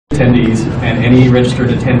attendees, and any registered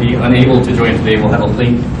attendee unable to join today will have a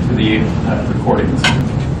link to the recordings.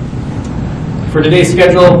 For today's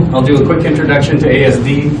schedule, I'll do a quick introduction to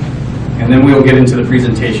ASD, and then we'll get into the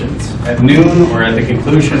presentations. At noon, or at the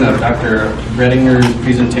conclusion of Dr. Redinger's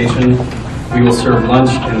presentation, we will serve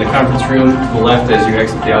lunch in the conference room to the left as you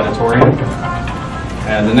exit the auditorium.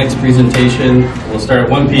 And the next presentation will start at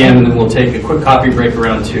 1 p.m. and then we'll take a quick coffee break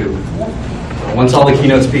around 2. Once all the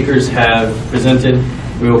keynote speakers have presented,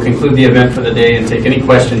 we will conclude the event for the day and take any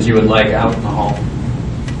questions you would like out in the hall.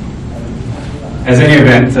 As any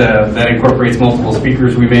event that incorporates multiple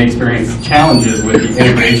speakers, we may experience challenges with the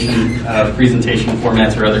integration of presentation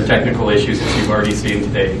formats or other technical issues as you've already seen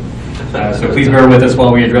today. So please bear with us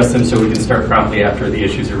while we address them so we can start promptly after the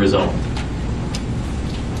issues are resolved.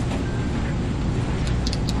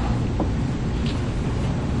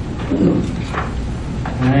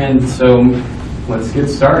 And so let's get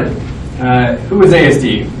started. Who is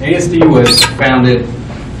ASD? ASD was founded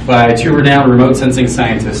by two renowned remote sensing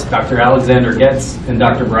scientists, Dr. Alexander Getz and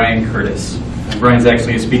Dr. Brian Curtis. And Brian's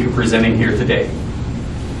actually a speaker presenting here today.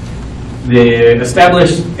 They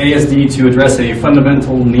established ASD to address a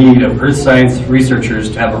fundamental need of earth science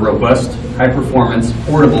researchers to have a robust, high-performance,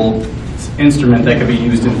 portable instrument that can be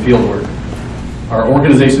used in fieldwork. Our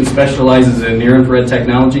organization specializes in near-infrared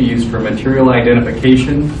technology used for material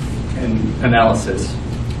identification and analysis.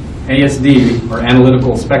 ASD, or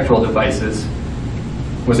Analytical Spectral Devices,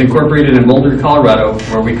 was incorporated in Boulder, Colorado,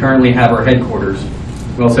 where we currently have our headquarters.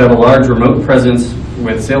 We also have a large remote presence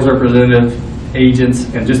with sales representatives, agents,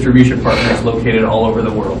 and distribution partners located all over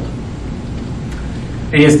the world.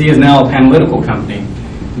 ASD is now a Panalytical company.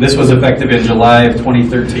 This was effective in July of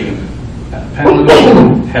 2013.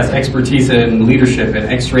 Panalytical has expertise in leadership in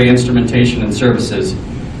X-ray instrumentation and services.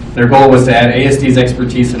 Their goal was to add ASD's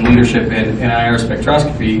expertise and leadership in NIR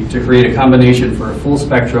spectroscopy to create a combination for a full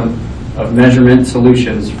spectrum of measurement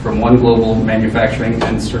solutions from one global manufacturing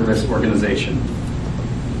and service organization.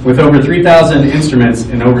 With over 3,000 instruments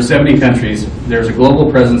in over 70 countries, there's a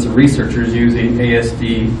global presence of researchers using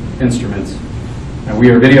ASD instruments. And we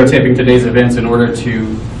are videotaping today's events in order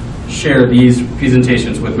to share these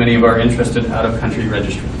presentations with many of our interested out-of-country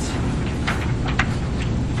registrants.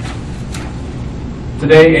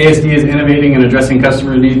 Today, ASD is innovating and addressing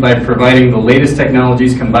customer needs by providing the latest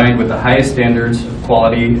technologies combined with the highest standards of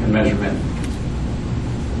quality and measurement.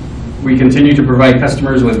 We continue to provide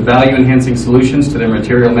customers with value-enhancing solutions to their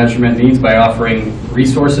material measurement needs by offering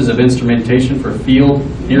resources of instrumentation for field,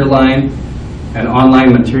 nearline, and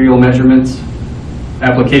online material measurements,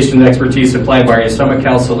 application expertise supplied by our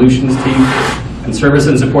Summit-Cal Solutions team, and service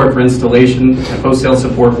and support for installation and post-sale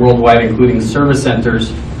support worldwide, including service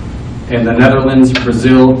centers in the Netherlands,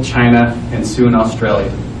 Brazil, China, and soon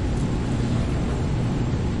Australia.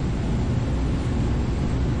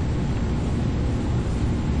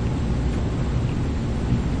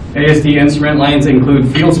 ASD instrument lines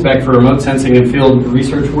include field spec for remote sensing and field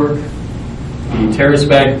research work, the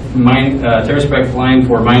TerraSpec line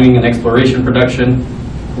for mining and exploration production,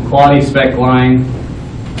 the Quality Spec line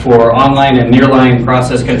for online and nearline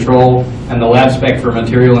process control, and the Lab Spec for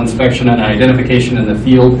material inspection and identification in the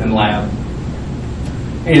field and lab.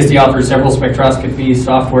 ASD offers several spectroscopy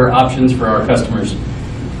software options for our customers.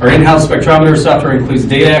 Our in-house spectrometer software includes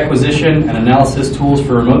data acquisition and analysis tools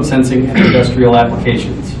for remote sensing and industrial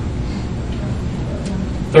applications.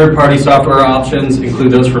 Third-party software options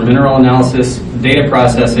include those for mineral analysis, data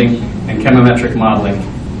processing, and chemometric modeling.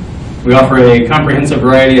 We offer a comprehensive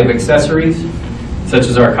variety of accessories, such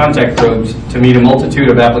as our contact probes, to meet a multitude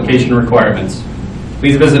of application requirements.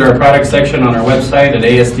 Please visit our product section on our website at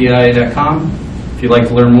asdi.com if you'd like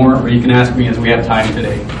to learn more, or you can ask me as we have time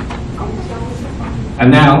today. And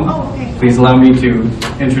now, please allow me to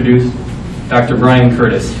introduce Dr. Brian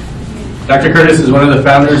Curtis. Dr. Curtis is one of the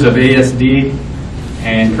founders of ASD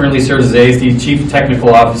and currently serves as ASD's Chief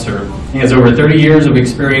Technical Officer. He has over 30 years of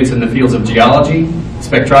experience in the fields of geology,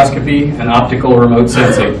 spectroscopy, and optical remote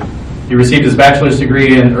sensing. He received his bachelor's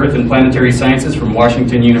degree in Earth and Planetary Sciences from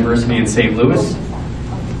Washington University in St. Louis,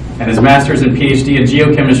 and his master's and PhD in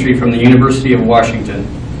geochemistry from the University of Washington.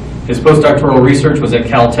 His postdoctoral research was at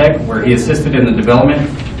Caltech, where he assisted in the development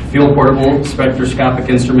of field-portable spectroscopic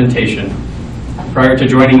instrumentation. Prior to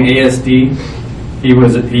joining ASD,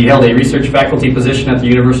 he held a research faculty position at the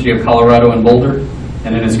University of Colorado in Boulder,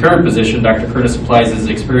 and in his current position, Dr. Curtis applies his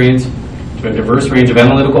experience to a diverse range of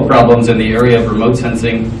analytical problems in the area of remote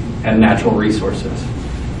sensing and natural resources.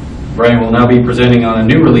 Brian will now be presenting on a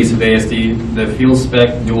new release of ASD, the Field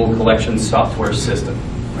Spec Dual Collection Software System.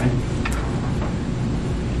 Right?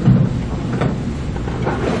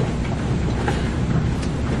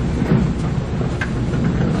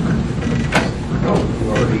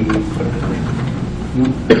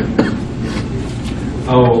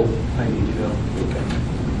 Oh, I need to go.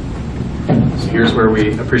 So here's where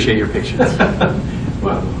we appreciate your patience.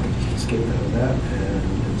 Well, skip out of that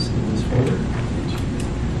and see this folder.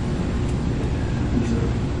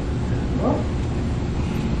 Well,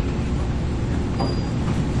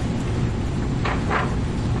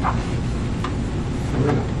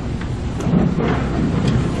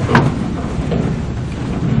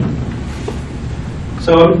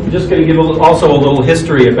 so I'm just going to give also a little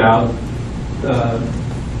history about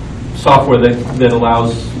software that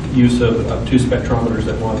allows use of two spectrometers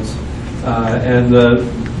at once. And the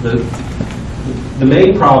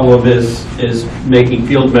main problem is making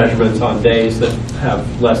field measurements on days that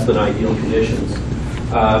have less than ideal conditions.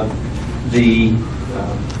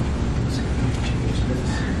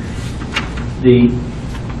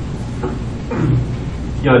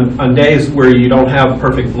 On days where you don't have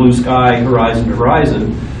perfect blue sky horizon to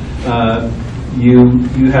horizon,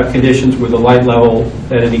 you have conditions where the light level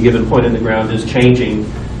at any given point in the ground is changing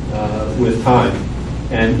with time.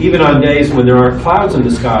 And even on days when there aren't clouds in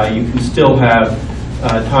the sky, you can still have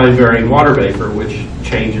time-varying water vapor, which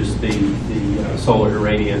changes the solar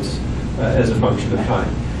irradiance as a function of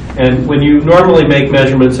time. And when you normally make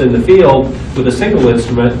measurements in the field with a single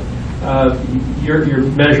instrument, you're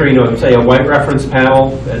measuring, say, a white reference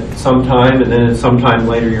panel at some time, and then at some time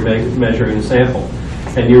later you're measuring a sample.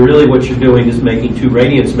 And what you're doing is making two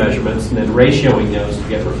radiance measurements and then ratioing those to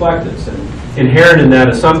get reflectance. And inherent in that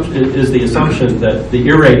assumption is the assumption that the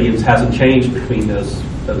irradiance hasn't changed between those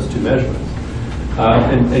two measurements.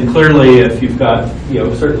 And clearly, if you've got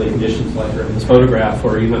certainly conditions like in this photograph,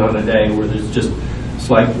 or even on a day where there's just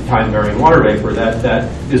slight time-varying water vapor,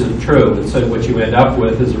 that isn't true. And so what you end up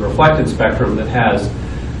with is a reflected spectrum that has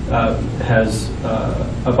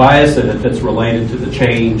a bias in it that's related to the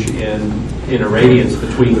change in irradiance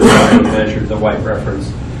between the time you measured the white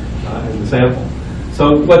reference and the sample.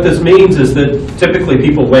 So what this means is that typically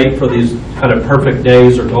people wait for these kind of perfect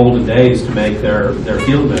days or golden days to make their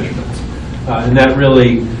field measurements. And that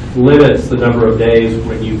really limits the number of days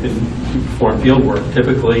when you can perform field work.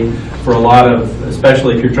 Typically, for a lot of,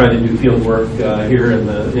 especially if you're trying to do field work here in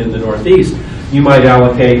the Northeast, you might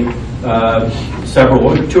allocate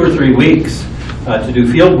 2 or 3 weeks to do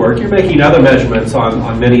field work. You're making other measurements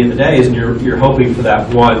on many of the days, and you're hoping for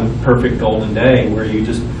that one perfect golden day where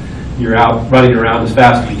you're out running around as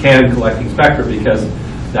fast as you can collecting spectra, because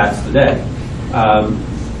that's the day.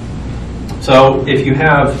 So if you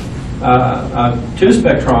have two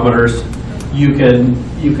spectrometers, you can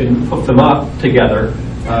hook them up together.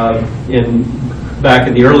 Back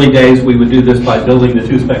in the early days, we would do this by building the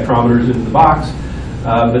two spectrometers into the box.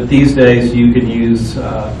 But these days, you can use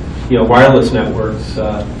wireless networks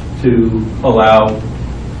to allow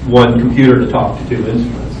one computer to talk to two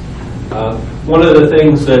instruments. One of the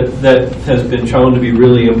things that has been shown to be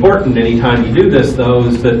really important anytime you do this, though,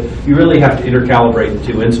 is that you really have to intercalibrate the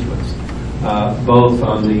two instruments, both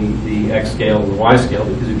on the X scale and the Y scale,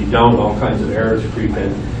 because if you don't, all kinds of errors creep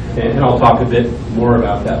in. And I'll talk a bit more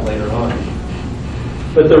about that later on.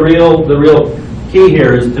 But the real key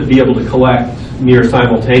here is to be able to collect near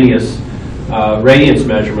simultaneous radiance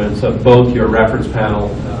measurements of both your reference panel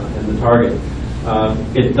and the target.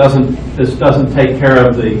 This doesn't take care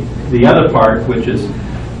of the other part, which is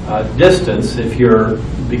distance.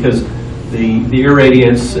 Because the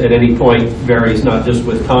irradiance at any point varies not just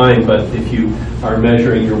with time, but if you are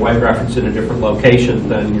measuring your white reference in a different location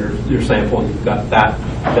than your sample, you've got that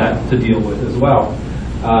to deal with as well.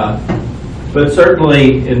 But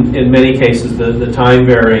certainly, in many cases, the time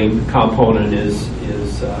varying component is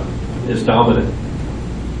dominant.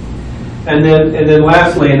 And then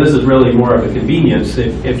lastly, and this is really more of a convenience,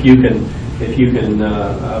 if you can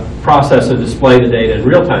process and display the data in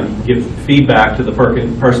real time, you can give feedback to the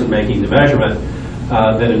person making the measurement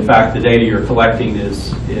that in fact the data you're collecting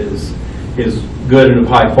is good and of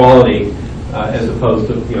high quality, as opposed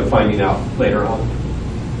to finding out later on.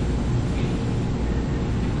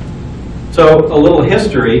 So a little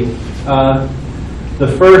history. The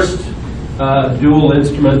first dual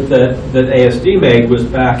instrument that ASD made was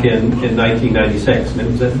back in 1996. And it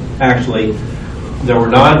was actually, there were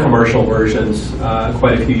non-commercial versions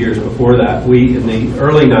quite a few years before that. We, in the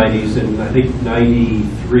early 90s, in I think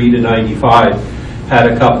 93 to 95, had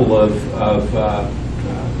a couple of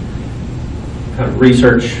kind of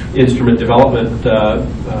research instrument development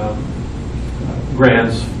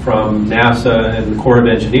grants from NASA and the Corps of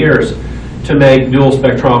Engineers to make dual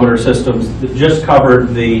spectrometer systems that just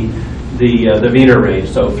covered the Wiener range,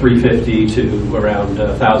 so 350 to around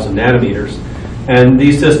 1,000 nanometers. And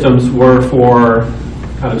these systems were for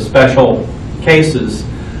kind of special cases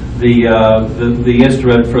The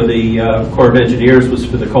instrument for the Corps of Engineers was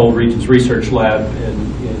for the Cold Regions Research Lab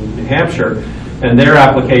in New Hampshire, and their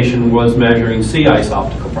application was measuring sea ice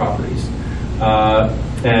optical properties.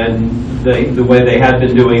 And the way they had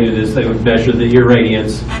been doing it is they would measure the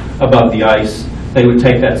irradiance above the ice. They would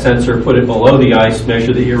take that sensor, put it below the ice,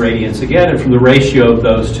 measure the irradiance again, and from the ratio of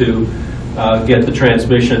those two, get the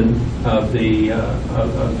transmission of the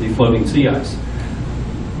floating sea ice.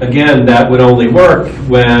 Again, that would only work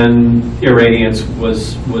when irradiance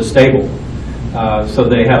was stable. So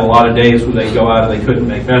they had a lot of days where they'd go out and they couldn't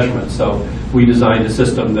make measurements. So we designed a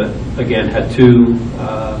system that, again, had two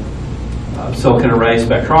silicon array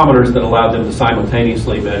spectrometers that allowed them to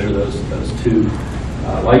simultaneously measure those two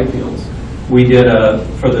light fields. We did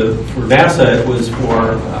for NASA, it was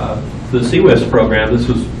for the CWIS program. This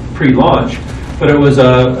was pre-launch, but it was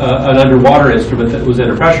an underwater instrument that was in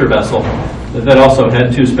a pressure vessel that also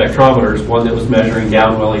had two spectrometers, one that was measuring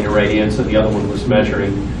downwelling irradiance and the other one was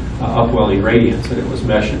measuring upwelling radiance, and it was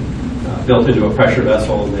built into a pressure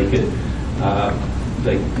vessel, and they could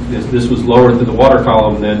this was lowered to the water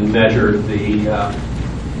column, then measured the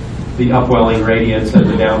upwelling radiance and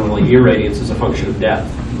the downwelling irradiance as a function of depth.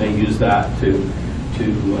 And they used that to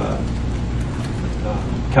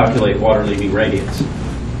calculate water leaving radiance.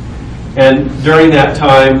 And during that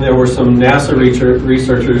time, there were some NASA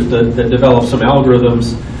researchers that developed some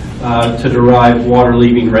algorithms to derive water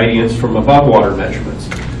leaving radiance from above water measurements.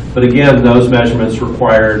 But again, those measurements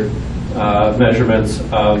required measurements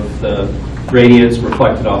of the radiance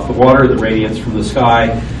reflected off the water, the radiance from the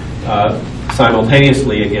sky,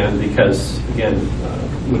 simultaneously again, because again,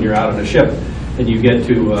 when you're out on a ship and you get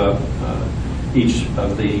to each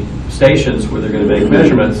of the stations where they're going to make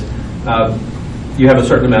measurements, you have a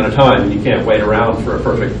certain amount of time, and you can't wait around for a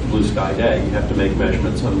perfect blue sky day. You have to make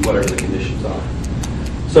measurements on whatever the conditions are.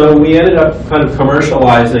 So we ended up kind of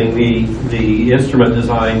commercializing the instrument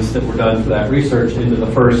designs that were done for that research into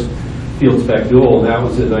the first field spec dual, and that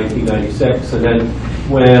was in 1996. And then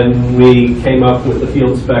when we came up with the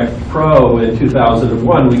Field Spec Pro in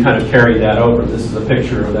 2001, we kind of carried that over. This is a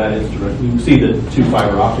picture of that instrument. You can see the two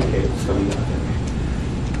fiber optic cables coming out there.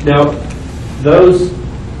 Now, those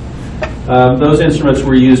instruments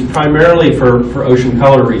were used primarily for ocean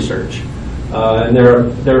color research. And there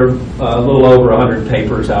are a little over 100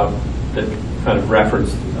 papers out that kind of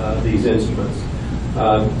reference these instruments.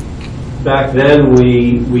 Back then,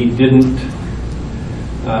 we didn't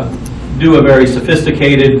do a very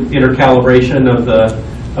sophisticated intercalibration of the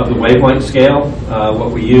wavelength scale.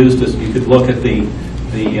 What we used is you could look at the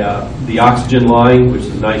oxygen line, which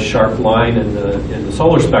is a nice sharp line in the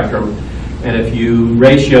solar spectrum, and if you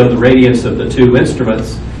ratio the radiance of the two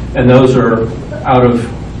instruments, and those are out of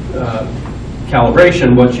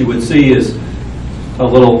calibration, what you would see is a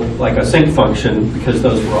little like a sync function, because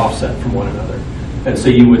those were offset from one another. And so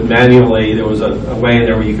you would manually, there was a way in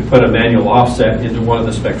there where you could put a manual offset into one of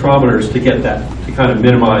the spectrometers to get that, to kind of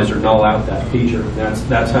minimize or null out that feature.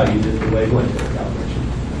 That's how you did the wavelength calculation.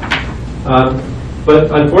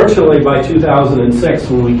 But unfortunately, by 2006,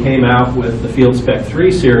 when we came out with the Field Spec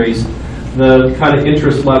 3 series, the kind of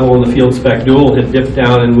interest level in the Field Spec Dual had dipped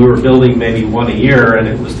down, and we were building maybe one a year, and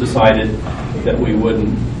it was decided that we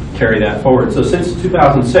wouldn't carry that forward. So since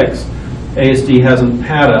 2006, ASD hasn't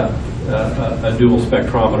had a dual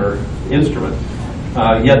spectrometer instrument.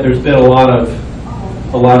 Yet there's been a lot of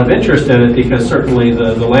interest in it, because certainly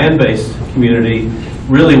the land-based community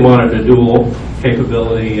really wanted a dual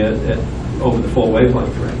capability at over the full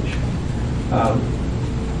wavelength range.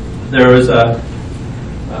 There was a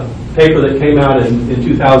paper that came out in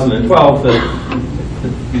 2012 that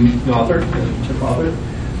the author,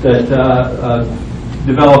 that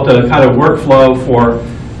developed a kind of workflow for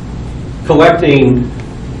collecting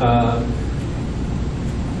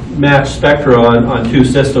matched spectra on two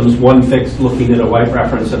systems, one fixed looking at a white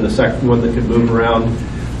reference and the second one that could move around,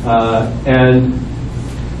 and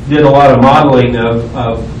did a lot of modeling of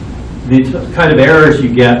the kind of errors you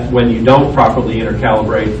get when you don't properly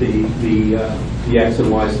intercalibrate the X and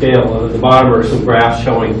Y scale. At the bottom are some graphs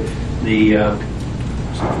showing the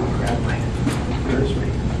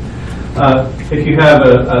if you have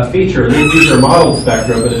a feature, these are modeled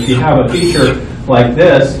spectra, but if you have a feature like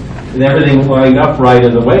this, and everything lined up right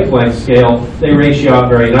in the wavelength scale, they ratio out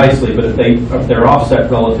very nicely. But if they're offset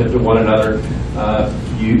relative to one another,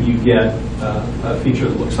 you get a feature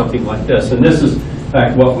that looks something like this. And this is, in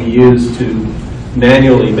fact, what we used to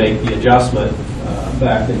manually make the adjustment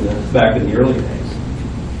back in the early days.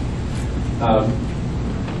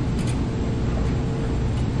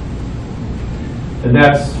 And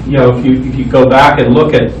that's, if you go back and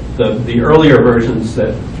look at the earlier versions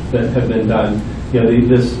that that have been done. You know,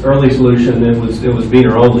 this early solution, it was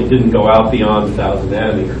meter only, didn't go out beyond 1,000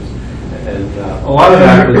 nanometers, and a lot of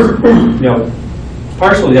that was, you know,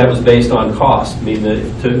 partially that was based on cost. I mean,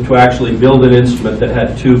 to actually build an instrument that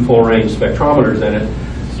had 2 full-range spectrometers in it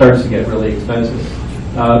starts to get really expensive.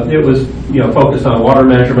 It was, you know, focused on water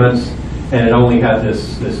measurements, and it only had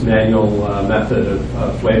this manual method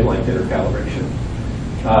of wavelength intercalibration.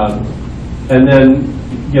 And then,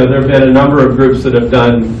 you know, there have been a number of groups that have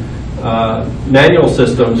done manual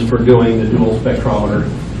systems for doing the dual spectrometer.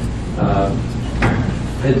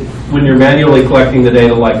 When you're manually collecting the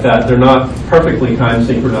data like that, they're not perfectly time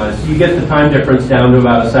synchronized. You get the time difference down to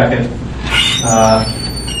about a second.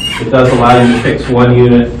 It does allow you to fix one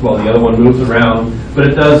unit while the other one moves around, but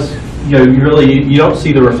it does, you know, you don't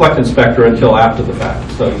see the reflectance spectra until after the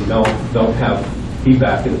fact, so you don't have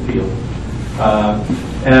feedback in the field.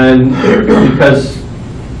 And because,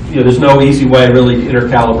 you know, there's no easy way really to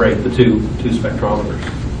intercalibrate the two spectrometers.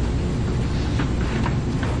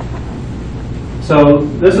 So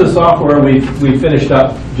this is software we finished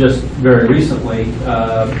up just very recently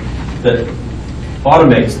that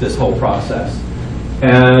automates this whole process,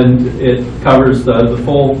 and it covers the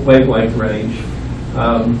full wavelength range.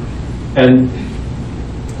 And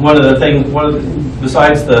one of the things,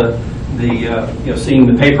 besides the you know, seeing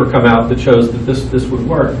the paper come out that shows that this would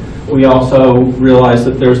work, we also realized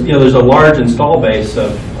that there's a large install base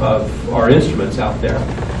of our instruments out there,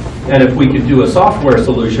 and if we could do a software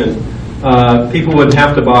solution, people wouldn't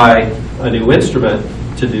have to buy a new instrument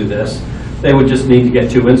to do this. They would just need to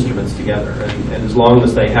get 2 instruments together, and as long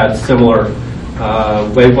as they had similar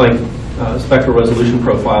wavelength spectral resolution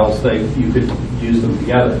profiles, you could use them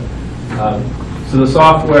together. So the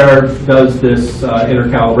software does this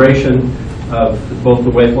intercalibration of both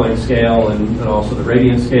the wavelength scale and also the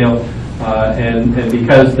radiance scale, and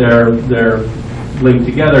because they're linked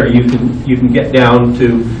together, you can get down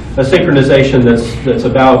to a synchronization that's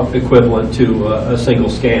about equivalent to a single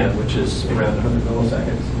scan, which is around 100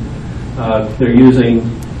 milliseconds. They're using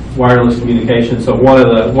wireless communication, so one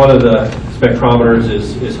of the spectrometers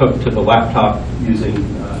is hooked to the laptop using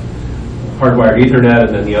hardwired Ethernet,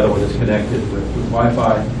 and then the other one is connected with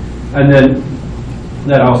Wi-Fi. And then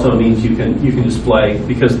that also means you can display,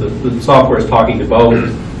 because the software is talking to both,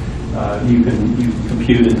 you can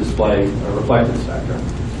compute and display a reflectance spectrum.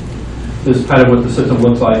 This is kind of what the system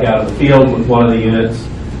looks like out in the field, with one of the units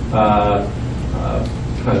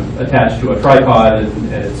kind of attached to a tripod,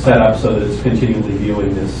 and it's set up so that it's continually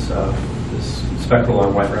viewing this spectral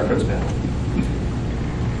on white reference panel.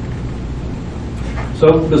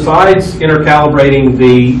 So besides intercalibrating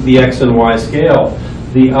the X and Y scale,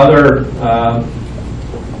 the other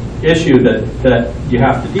issue that you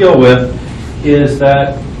have to deal with is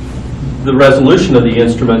that the resolution of the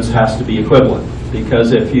instruments has to be equivalent,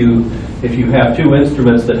 because if you have 2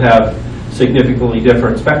 instruments that have significantly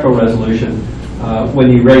different spectral resolution, when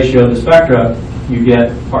you ratio the spectra, you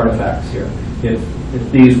get artifacts here.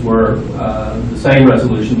 If these were the same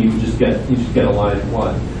resolution, you just get a line of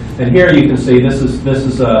 1. And here you can see this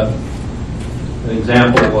is an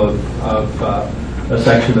example of a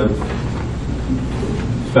section of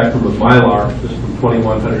spectrum of Mylar, just from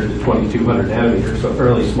 2100 to 2200 nanometers, so a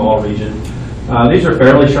fairly small region. These are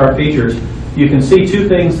fairly sharp features. You can see 2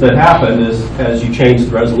 things that happen as you change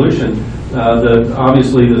the resolution.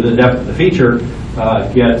 Obviously, the depth of the feature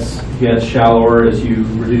gets shallower as you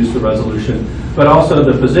reduce the resolution, but also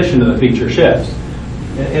the position of the feature shifts.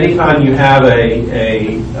 Anytime you have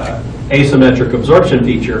a asymmetric absorption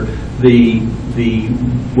feature, the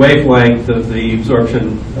wavelength of the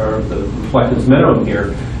absorption, or the reflectance minimum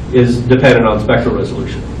here, is dependent on spectral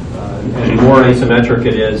resolution. And the more asymmetric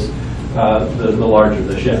it is, the larger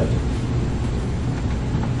the shift.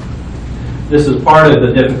 This is part of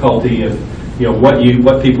the difficulty of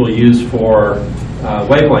what people use for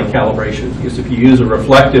wavelength calibration. Because if you use a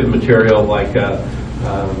reflective material like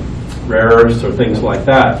rare earths or things like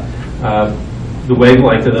that, the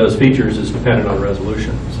wavelength of those features is dependent on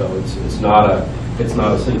resolution. So it's not a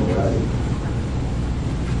single value.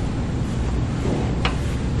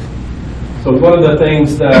 So one of the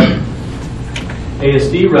things that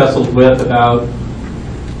ASD wrestled with about,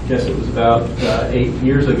 I guess it was about 8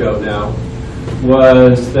 years ago now,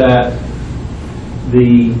 was that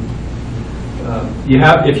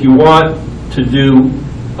if you want to do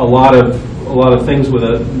a lot of things with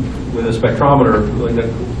a spectrometer, like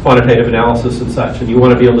a quantitative analysis and such, and you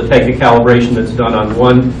want to be able to take a calibration that's done on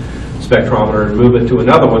one spectrometer and move it to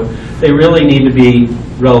another one, they really need to be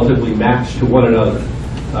relatively matched to one another.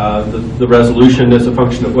 The resolution as a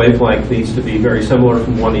function of wavelength needs to be very similar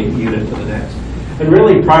from one unit to the next. And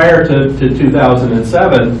really prior to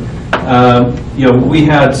 2007, we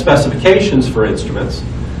had specifications for instruments.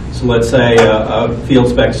 So let's say a field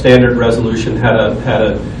spec standard resolution had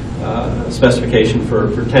a specification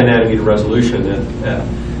for 10 nanometer resolution,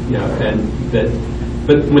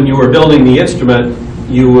 but when you were building the instrument,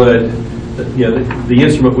 you would, the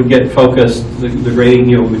instrument would get focused, the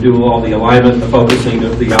grading, would do all the alignment, the focusing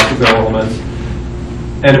of the optical elements.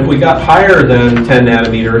 And if we got higher than 10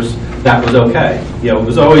 nanometers, that was okay. It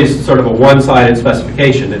was always sort of a one-sided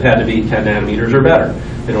specification. It had to be 10 nanometers or better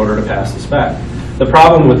in order to pass the spec. The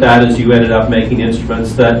problem with that is you ended up making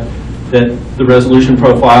instruments that the resolution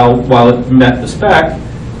profile, while it met the spec,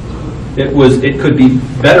 it could be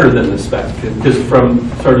better than the spec, because from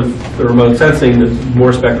sort of the remote sensing, the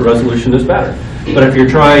more spectral resolution is better. But if you're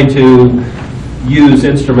trying to use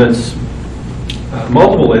instruments,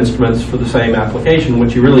 multiple instruments for the same application,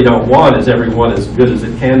 what you really don't want is every one as good as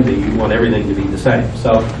it can be. You want everything to be the same.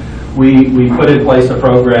 So we put in place a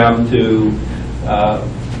program to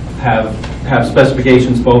have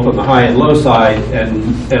specifications both on the high and low side,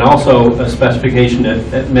 and also a specification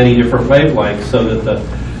at many different wavelengths, so that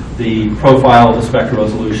the profile of the spectral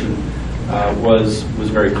resolution was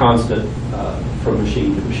very constant from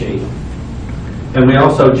machine to machine. And we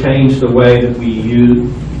also changed the way that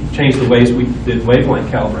the ways we did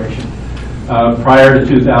wavelength calibration. Prior to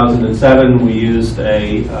 2007, we used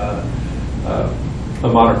a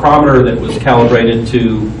monochromator that was calibrated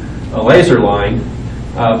to a laser line.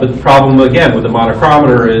 But the problem, again, with the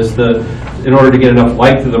monochromator is that in order to get enough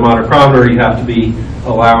light through the monochromator, you have to be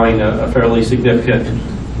allowing a fairly significant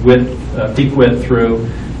peak width through,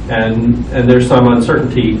 and there's some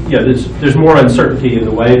uncertainty. There's more uncertainty in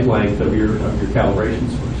the wavelength of your calibration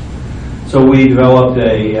source. So we developed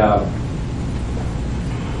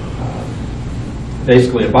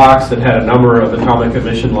basically a box that had a number of atomic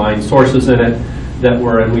emission line sources in it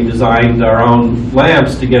and we designed our own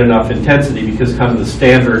lamps to get enough intensity, because kind of the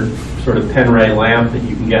standard sort of 10-ray lamp that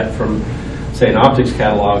you can get from, say, an optics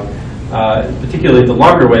catalog, particularly the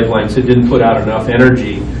longer wavelengths, it didn't put out enough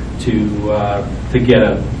energy to get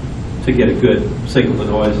a good signal to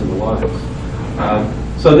noise in the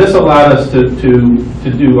lines. So this allowed us to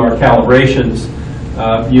do our calibrations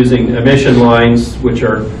using emission lines, which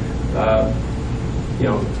are,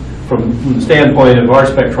 from the standpoint of our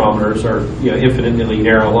spectrometers, are infinitely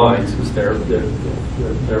narrow lines, because they're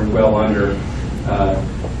well under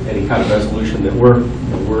any kind of resolution that we're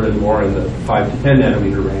more in the 5 to 10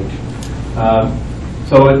 nanometer range.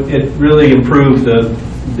 So it really improved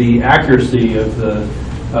the accuracy of the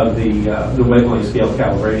wavelength scale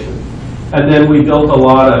calibration. And then we built a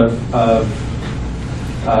lot of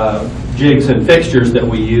jigs and fixtures that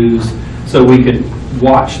we use, so we could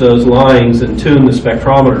watch those lines and tune the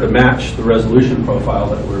spectrometer to match the resolution profile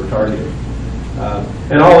that we're targeting.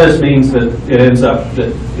 And all this means that it ends up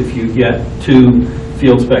that if you get two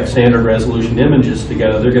field spec standard resolution images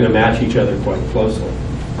together, they're going to match each other quite closely.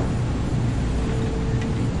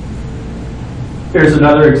 Here's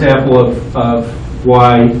another example of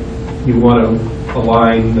why you want to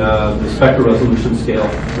align the spectral resolution scale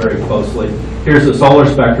very closely. Here's the solar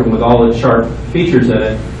spectrum with all its sharp features in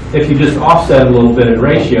it. If you just offset a little bit in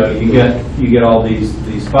ratio, you get all these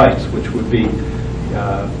spikes, which would be,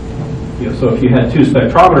 so if you had two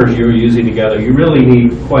spectrometers you were using together, you really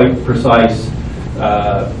need quite precise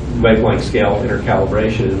wavelength scale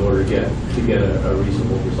intercalibration in order to get a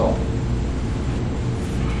reasonable result.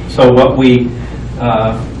 So what we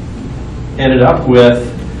ended up with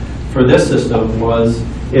for this system was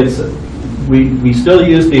we still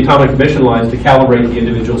use the atomic emission lines to calibrate the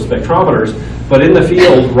individual spectrometers, but in the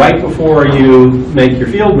field, right before you make your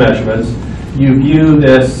field measurements, you view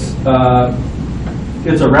this,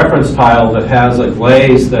 it's a reference tile that has a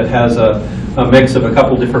glaze that has a mix of a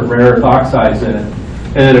couple different rare earth oxides in it,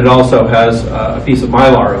 and then it also has a piece of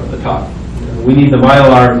mylar at the top. We need the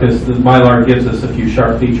mylar because the mylar gives us a few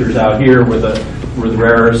sharp features out here where the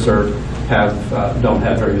rare earths don't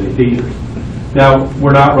have very many features. Now,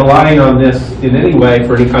 we're not relying on this in any way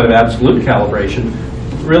for any kind of absolute calibration,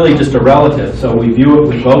 really just a relative. So we view it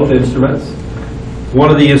with both instruments. One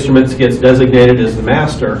of the instruments gets designated as the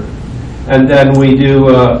master, and then we do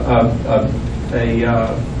a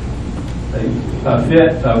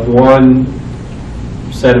fit of one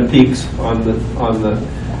set of peaks on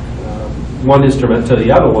the one instrument to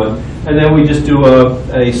the other one, and then we just do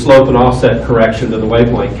a slope and offset correction to the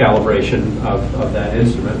wavelength calibration of that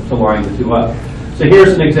instrument to line the two up. So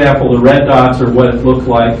here's an example. The red dots are what it looked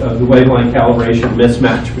like, the wavelength calibration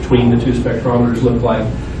mismatch between the two spectrometers looked like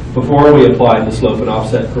before we applied the slope and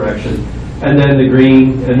offset correction. And then the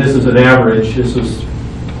green, and this is an average, this was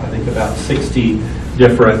I think think, about 60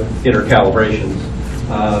 different intercalibrations.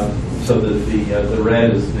 So that the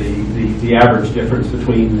red is the average difference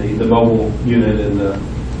between the mobile unit and the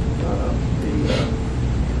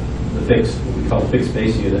fixed, what we call fixed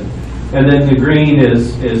base unit. And then the green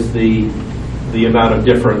is the amount of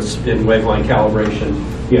difference in wavelength calibration,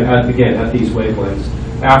 again, at these wavelengths,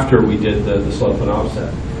 after we did the slope and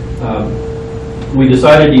offset. We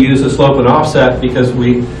decided to use the slope and offset because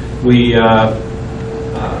we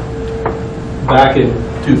back in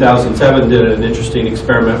 2007 did an interesting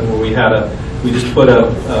experiment where we just put a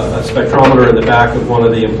spectrometer in the back of one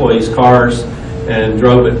of the employees' cars and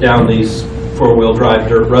drove it down these four-wheel drive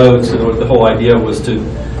dirt roads, and the whole idea was to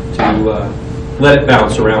let it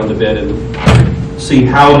bounce around a bit and see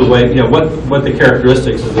how the wave, what the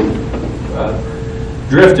characteristics of the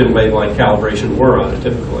drift and wavelength calibration were on a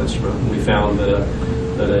typical instrument. And we found that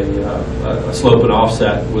a slope and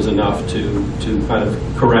offset was enough to kind of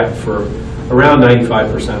correct for around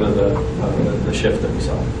 95% of the shift that we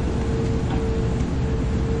saw.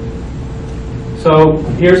 So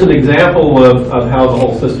here's an example of how the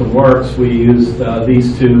whole system works. We used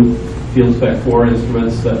these two Field Spec 4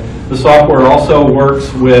 instruments. The software also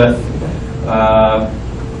works with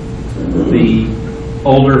the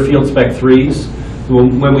older Field Spec 3s.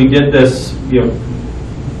 When we did this,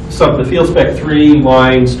 the Field Spec 3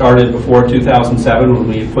 line started before 2007 when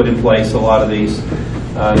we put in place a lot of these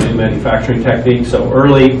new manufacturing techniques. So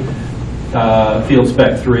early Field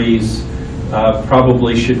Spec 3s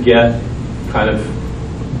probably should get kind of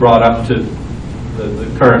brought up to the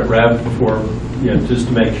current rev before, just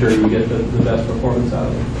to make sure you get the best performance out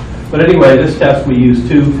of it. But anyway, this test we used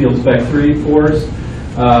two Field Spec 3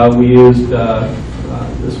 4s. We used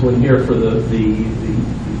this one here for the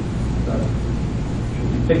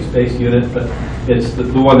fixed base unit, but it's the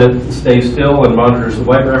one that stays still and monitors the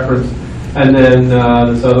white reference. And then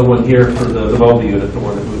this other one here for the mobile unit, the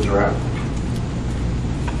one that moves around.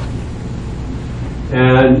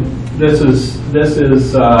 And this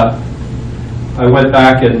is I went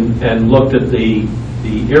back and looked at the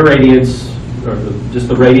irradiance, or just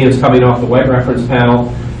the radiance coming off the white reference panel,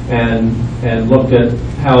 and looked at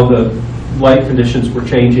how the light conditions were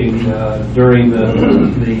changing during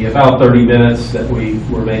the about 30 minutes that we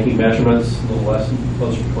were making measurements, a little less,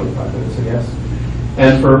 closer to 25 minutes, I guess.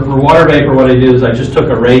 And for water vapor, what I did is I just took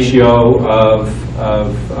a ratio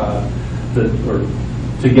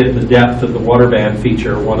to get the depth of the water band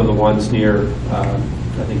feature, one of the ones near,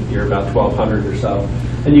 I think near about 1200 or so.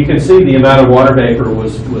 And you can see the amount of water vapor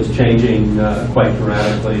was changing quite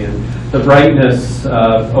dramatically. And the brightness,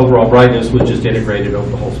 overall brightness, was just integrated over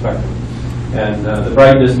the whole spectrum. And the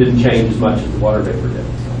brightness didn't change as much as the water vapor did.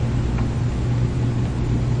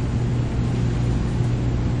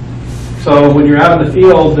 So when you're out in the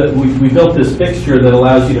field, we built this fixture that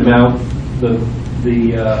allows you to mount the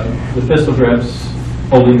pistol grips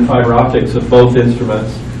holding the fiber optics of both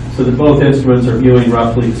instruments, so that both instruments are viewing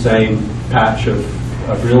roughly the same patch of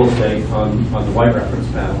real estate on the white reference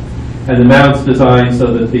panel. And the mount's designed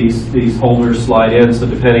so that these holders slide in, so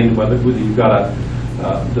depending whether you've got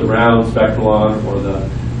the round Spectralon or the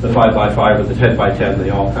 5x5 or the 10x10, they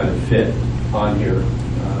all kind of fit on here.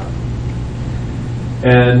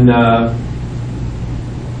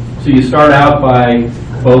 So you start out by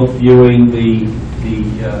both viewing the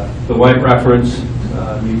white reference.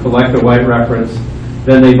 You collect the white reference.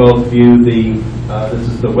 Then they both view this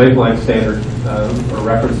is the wavelength standard or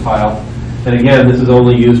reference tile. And again, this is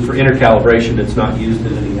only used for intercalibration. It's not used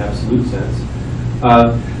in any absolute sense.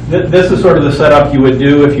 This is sort of the setup you would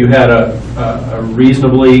do if you had a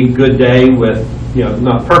reasonably good day with,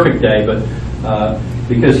 not perfect day, but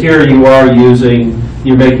because here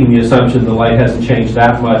you're making the assumption the light hasn't changed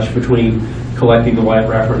that much between collecting the white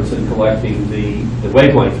reference and collecting the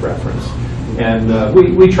wavelength reference. And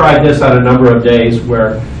we tried this on a number of days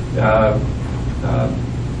where,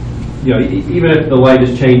 even if the light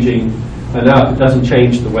is changing enough, it doesn't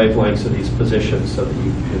change the wavelengths of these positions, so that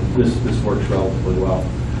this works relatively well.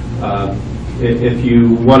 If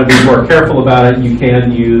you want to be more careful about it, you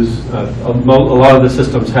can use, a lot of the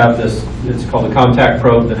systems have this, it's called a contact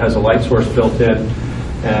probe that has a light source built in.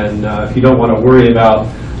 And if you don't want to worry about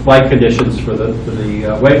light conditions for the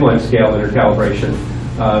wavelength scale intercalibration,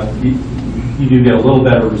 you do get a little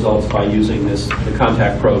better results by using the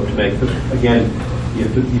contact probe to make again,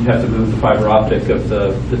 you'd have to move the fiber optic of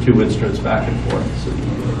the two instruments back and forth, so you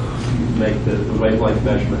make the wavelength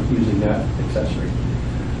measurement using that accessory.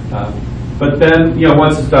 But then,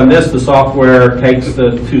 once it's done this, the software takes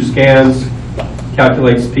the two scans,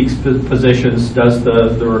 calculates peak positions, does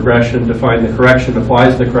the regression to find the correction,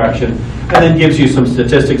 applies the correction, and then gives you some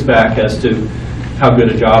statistics back as to how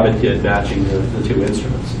good a job it did matching the two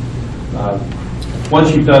instruments.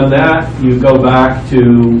 Once you've done that, you go back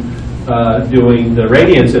to doing the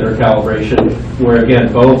radiance intercalibration, where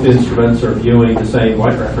again both instruments are viewing the same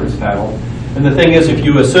white reference panel. And the thing is, if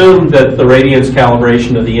you assume that the radiance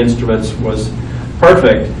calibration of the instruments was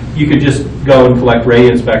perfect, you could just go and collect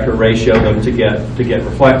radiance vector, ratio them to get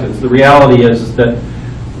reflectance. The reality is that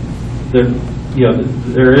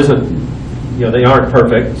there isn't, they aren't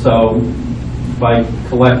perfect. So by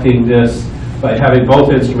collecting this, by having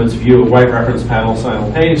both instruments view a white reference panel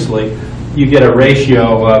simultaneously, you get a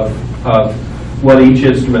ratio of what each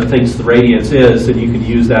instrument thinks the radiance is, and you can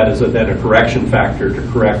use that as then a correction factor to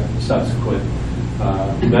correct subsequent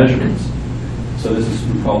measurements. So this is,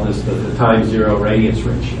 we call this the time zero radiance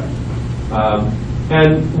ratio.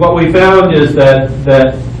 And what we found is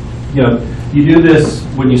that you do this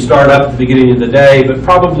when you start up at the beginning of the day, but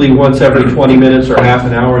probably once every 20 minutes or half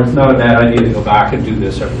an hour. It's not a bad idea to go back and do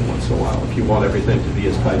this every once in a while if you want everything to be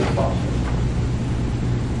as tight as possible.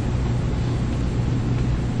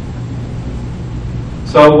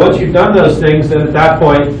 So once you've done those things, then at that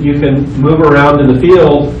point you can move around in the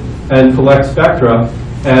field and collect spectra.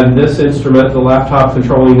 And this instrument, the laptop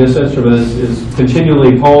controlling this instrument, is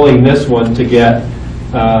continually polling this one to get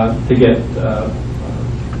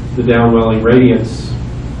the downwelling radiance,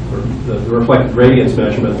 or the reflected radiance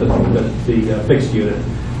measurement, the fixed unit.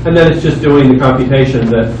 And then it's just doing the computation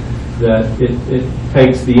that it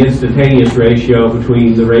takes the instantaneous ratio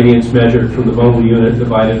between the radiance measured from the mobile unit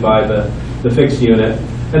divided by the fixed unit,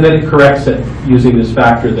 and then it corrects it using this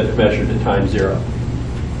factor that it measured at time zero.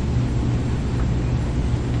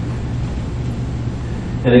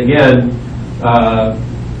 And again,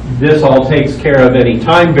 this all takes care of any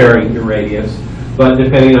time-varying irradiance, but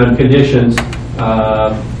depending on conditions,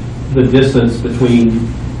 the distance between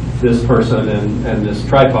this person and this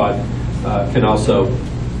tripod can also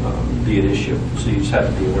be an issue. So you just have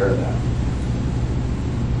to be aware of that.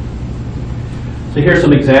 So here's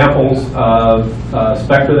some examples of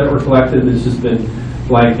spectra that were collected. This has been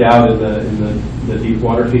blanked out in the deep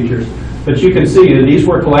water features. But you can see that these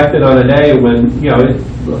were collected on a day when,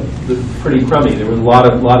 it looked pretty crummy. There was a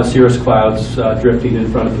lot of cirrus clouds drifting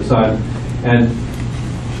in front of the sun. And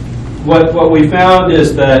what we found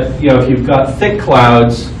is that, if you've got thick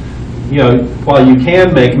clouds, while you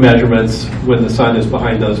can make measurements when the sun is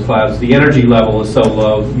behind those clouds, the energy level is so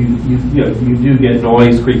low, you do get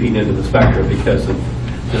noise creeping into the spectra because of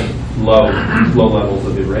just low levels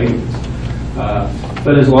of irradiance.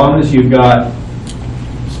 But as long as you've got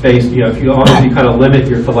space, if you kind of limit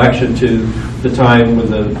your collection to the time when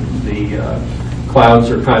the clouds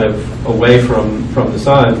are kind of away from the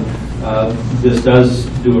sun, this does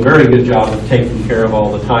do a very good job of taking care of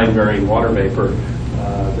all the time-varying water vapor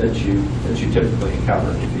that you typically encounter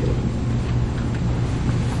in the field.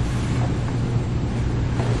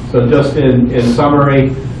 So just in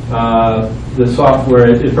summary, the software,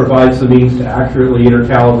 it provides the means to accurately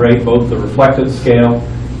intercalibrate both the reflectance scale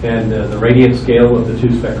and the radiance scale of the two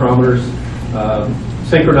spectrometers,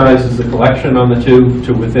 synchronizes the collection on the two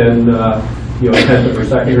to within a tenth of a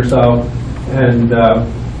second or so, and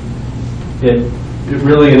it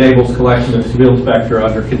really enables collection of field spectra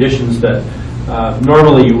under conditions that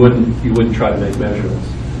normally you wouldn't try to make measurements.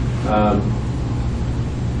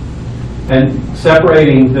 And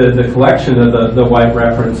separating the collection of the white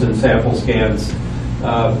reference and sample scans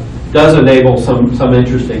does enable some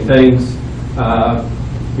interesting things.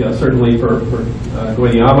 Certainly for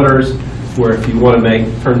goniometers, where if you want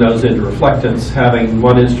to turn those into reflectance, having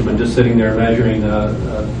one instrument just sitting there measuring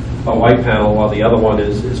a white panel while the other one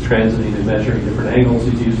is transiting and measuring different angles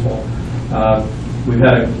is useful. We've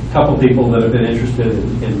had a couple people that have been interested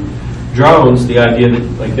in drones. The idea that,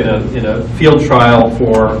 like in a field trial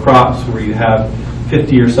for crops where you have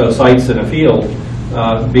 50 or so sites in a field,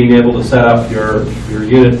 being able to set up your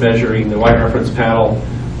unit measuring the white reference panel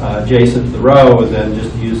adjacent to the row, and then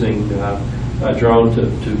just using a drone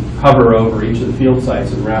to hover over each of the field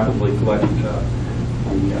sites and rapidly collect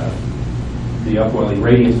the upwelling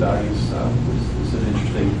radiance values is an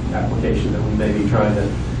interesting application that we may be trying to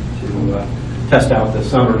test out this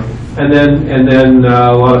summer. And then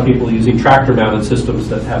a lot of people using tractor-mounted systems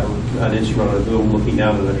that have an instrument on a boom looking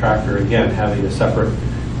down at the tractor, again having a separate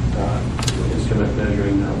instrument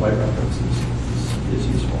measuring white reference is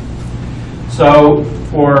useful. So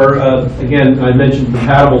for, again, I mentioned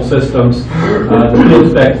compatible systems. The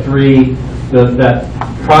FieldSpec 3, that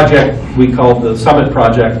project we called the Summit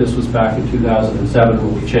Project, this was back in 2007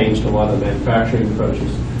 when we changed a lot of the manufacturing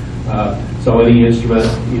approaches. So any instrument,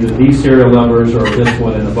 either these serial numbers or this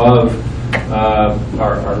one and above,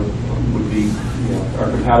 would be are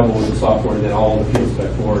compatible with the software that all the field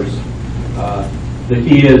spec 4s. The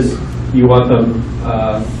key is you want them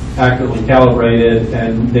accurately calibrated,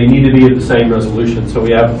 and they need to be at the same resolution. So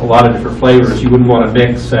we have a lot of different flavors. You wouldn't want to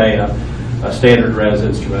mix, say, a standard res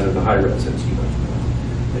instrument and a high res instrument.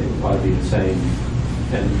 They ought to be the same.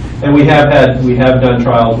 And we have done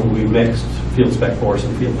trials where we mixed field spec 4s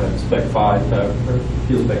and field spec 5, or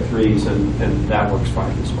field spec 3s, and that works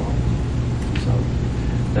fine as well. So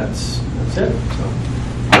that's it. So,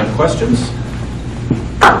 any questions?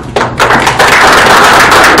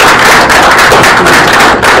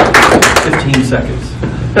 Seconds.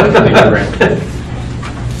 Thank you, Brent.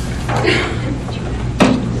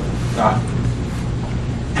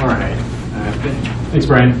 All right. Thanks,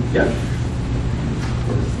 Brian. Yeah.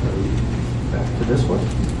 Back to this one.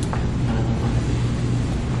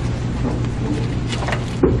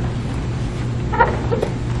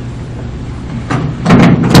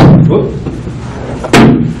 Whoop.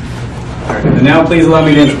 All right. And now please allow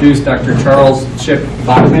me to introduce Dr. Charles Chip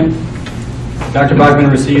Bachman. Dr. Bachman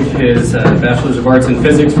received his Bachelor's of Arts in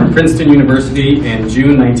Physics from Princeton University in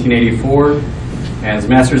June 1984, and his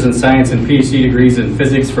Master's in Science and PhD degrees in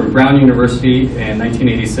Physics from Brown University in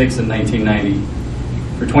 1986 and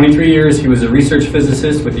 1990. For 23 years, he was a research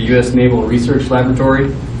physicist with the U.S. Naval Research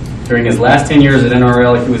Laboratory. During his last 10 years at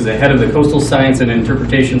NRL, he was the head of the Coastal Science and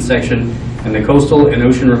Interpretation Section and the Coastal and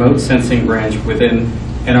Ocean Remote Sensing Branch within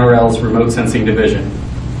NRL's Remote Sensing Division.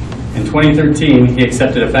 In 2013, he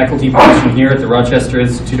accepted a faculty position here at the Rochester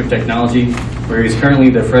Institute of Technology, where he is currently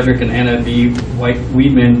the Frederick and Anna B.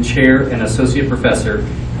 Weidman Chair and Associate Professor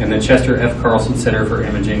in the Chester F. Carlson Center for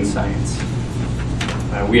Imaging Science.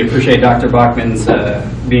 We appreciate Dr. Bachman's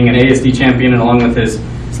being an ASD champion, and along with his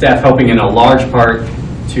staff helping in a large part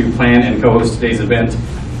to plan and co-host today's event.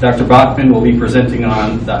 Dr. Bachman will be presenting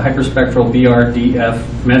on the hyperspectral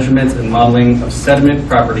BRDF measurements and modeling of sediment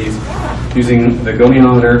properties using the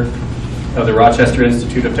goniometer of the Rochester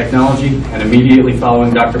Institute of Technology, and immediately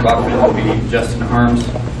following Dr. Bachman will be Justin Harms.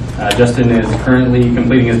 Justin is currently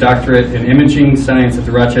completing his doctorate in imaging science at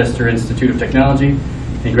the Rochester Institute of Technology.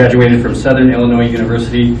 He graduated from Southern Illinois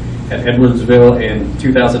University at Edwardsville in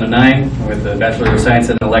 2009 with a Bachelor of Science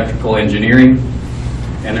in Electrical Engineering,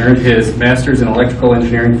 and earned his Master's in Electrical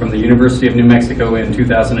Engineering from the University of New Mexico in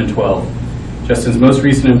 2012. Justin's most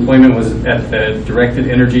recent employment was at the Directed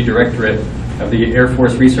Energy Directorate of the Air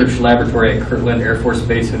Force Research Laboratory at Kirtland Air Force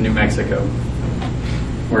Base in New Mexico,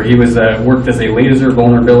 where he was worked as a laser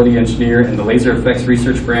vulnerability engineer in the Laser Effects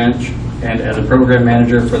Research Branch and as a program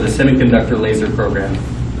manager for the Semiconductor Laser Program.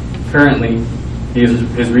 Currently,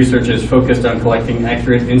 his research is focused on collecting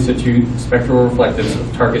accurate in-situ spectral reflectives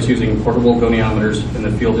of targets using portable goniometers in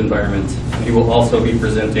the field environment. And he will also be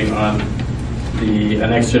presenting on the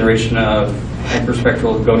next generation of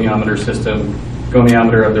hyperspectral goniometer system,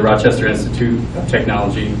 goniometer of the Rochester Institute of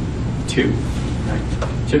Technology 2. All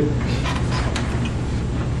right. Chip.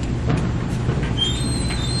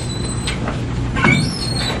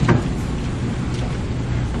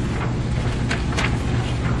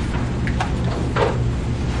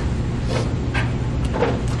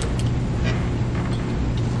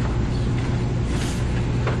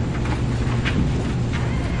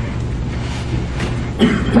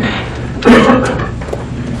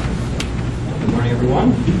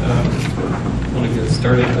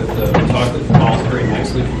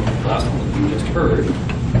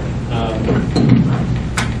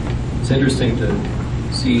 Interesting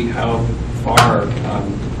to see how far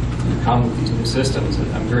we've come with these new systems.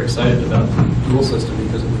 And I'm very excited about the dual system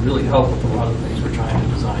because it would really help with a lot of the things we're trying to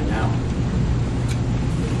design now.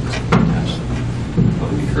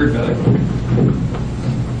 Probably be heard better.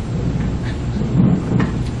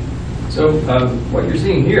 So what you're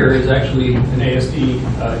seeing here is actually an ASD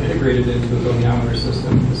integrated into a goniometer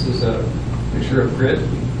system. This is a picture of RIT. We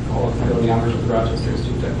call it the goniometers of the Rochester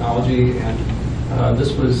Institute of Technology, and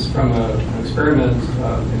this was from an experiment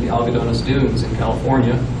in the Algodones Dunes in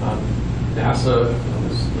California. NASA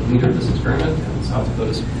was the leader of this experiment, and South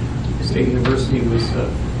Dakota State University was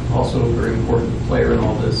also a very important player in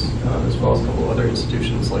all this, as well as a couple other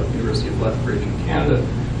institutions like the University of Lethbridge in Canada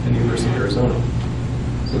and the University of Arizona.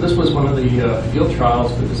 So this was one of the field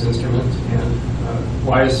trials for this instrument, and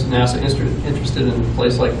why is NASA interested in a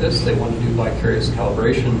place like this? They want to do vicarious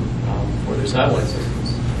calibration for their satellite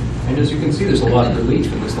systems. And as you can see, there's a lot of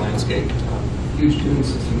relief in this landscape. Huge tuning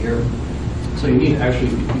system here. So you need to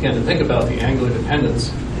actually begin to think about the angular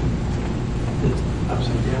dependence. It's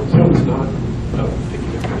upside down, so it's not. Oh,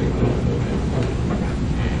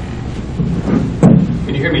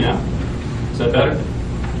 can you hear me now? Is that better?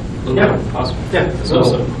 A little Yeah. better? Awesome. Yeah. So.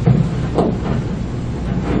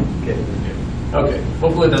 Okay. Okay,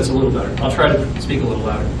 hopefully that's a little better. I'll try to speak a little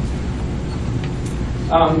louder.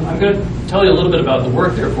 I'm going to tell you a little bit about the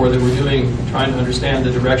work, therefore, that we're doing, trying to understand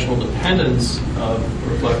the directional dependence of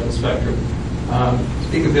the reflectance spectrum.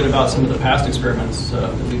 Speak a bit about some of the past experiments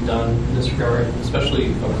that we've done in this regard,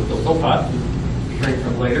 especially over Bill Philpott, who we'll be hearing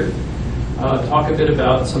from later. Talk a bit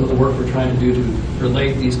about some of the work we're trying to do to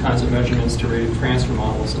relate these kinds of measurements to rate of transfer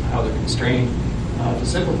models and how they're constrained to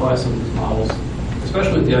simplify some of these models,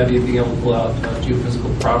 especially with the idea of being able to pull out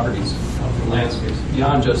geophysical properties from landscapes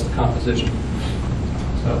beyond just the composition.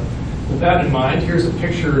 So with that in mind, here's a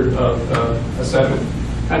picture of a sediment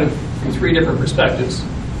kind of from three different perspectives.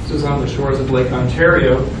 This is on the shores of Lake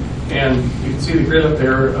Ontario, and you can see the grid up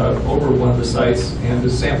there over one of the sites, and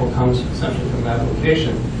this sample comes essentially from that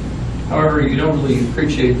location. However, you don't really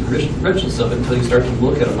appreciate the richness of it until you start to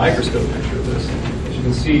look at a microscope picture of this. As you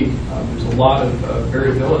can see, there's a lot of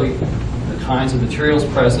variability in the kinds of materials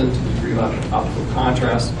present, the degree of optical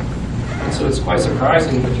contrast. And so it's quite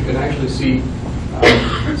surprising that you can actually see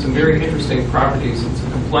some very interesting properties and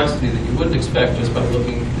some complexity that you wouldn't expect just by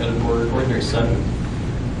looking at an ordinary sediment,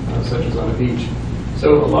 such as on a beach.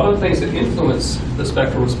 So a lot of the things that influence the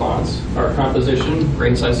spectral response are composition,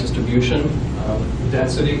 grain size distribution,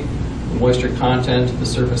 density, the moisture content, the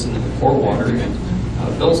surface, and then the pore water.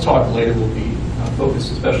 And Bill's talk later will be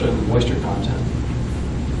focused especially on the moisture content.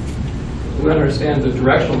 We understand the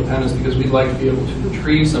directional dependence because we'd like to be able to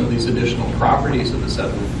retrieve some of these additional properties of the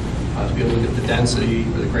sediment, to be able to get the density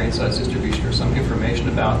or the grain size distribution or some information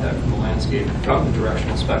about that from the landscape from the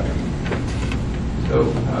directional spectrum.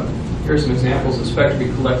 So here are some examples of spectra we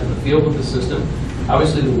collect in the field with the system.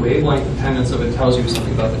 Obviously, the wavelength dependence of it tells you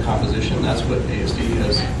something about the composition. That's what ASD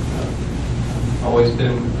has always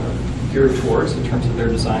been geared towards in terms of their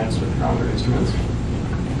design of spectrometer instruments.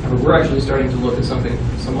 But we're actually starting to look at something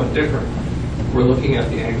somewhat different. We're looking at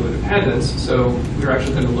the angular dependence, so we're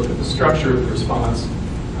actually going to look at the structure of the response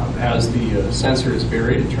as the sensor is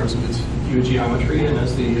varied in terms of its view geometry and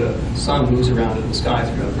as the sun moves around in the sky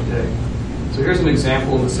throughout the day. So here's an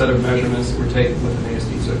example of a set of measurements that were taken with an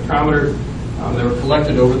ASD spectrometer. They were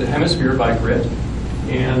collected over the hemisphere by grit,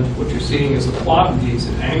 and what you're seeing is a plot of these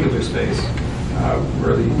in angular space,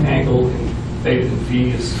 where the angle in theta and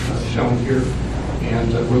phi is shown here,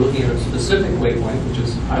 and we're looking at a specific wavelength, which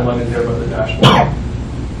is highlighted there by the dashed line.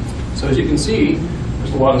 So as you can see,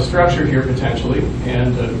 there's a lot of structure here potentially,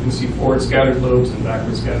 and you can see forward scattered lobes and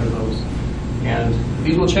backward scattered lobes. And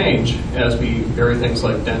these will change as we vary things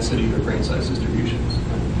like density or grain size distributions.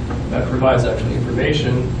 And that provides actually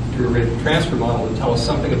information through a rate of transfer model to tell us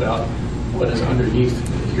something about what is underneath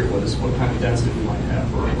here, what kind of density we might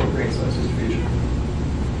have or grain size distribution.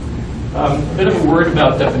 A bit of a word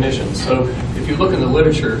about definitions. So if you look in the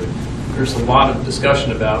literature, there's a lot of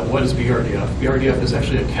discussion about what is BRDF. BRDF is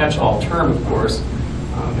actually a catch-all term, of course.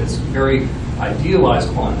 It's a very idealized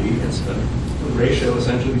quantity. It's the ratio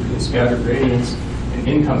essentially between scattered radiance and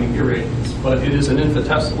incoming irradiance, but it is an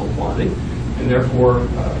infinitesimal quantity, and therefore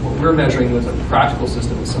what we're measuring with a practical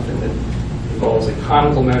system is something that involves a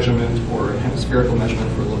conical measurement or a hemispherical measurement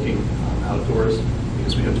if we're looking outdoors,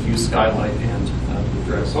 because we have diffuse skylight and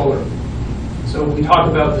direct solar. So we talk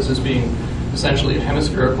about this as being essentially a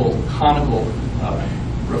hemispherical conical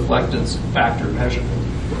reflectance factor measurement.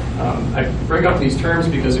 I bring up these terms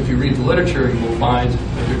because if you read the literature, you will find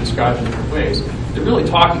that they're described in different ways. They're really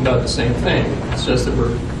talking about the same thing. It's just that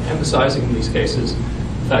we're emphasizing in these cases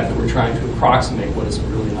the fact that we're trying to approximate what is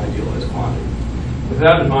really an idealized quantity. With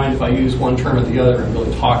that in mind, if I use one term or the other, I'm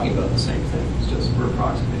really talking about the same thing. It's just we're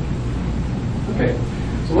approximating. Okay,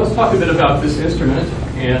 so let's talk a bit about this instrument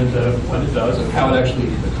and what it does and how it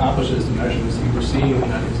actually accomplishes the measurements that you were seeing in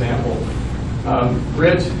that example.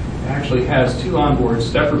 RIT actually has two onboard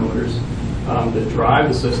stepper motors that drive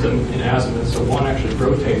the system in azimuth. So one actually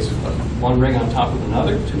rotates one ring on top of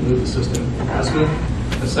another to move the system in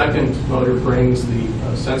azimuth. The second motor brings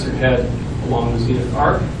the sensor head along the zenith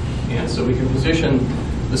arc, and so we can position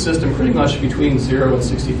the system pretty much between 0 and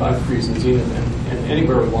 65 degrees in zenith and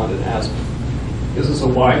anywhere we want in azimuth. It gives us a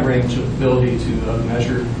wide range of ability to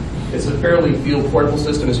measure. It's a fairly field portable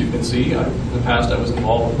system, as you can see. In the past, I was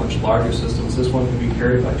involved with much larger systems. This one can be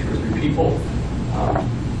carried by 2 or 3 people.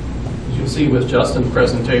 As you'll see with Justin's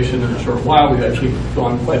presentation in a short while, we've actually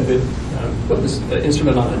gone quite a bit, put this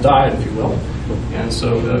instrument on a diet, if you will. And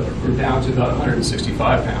so we're down to about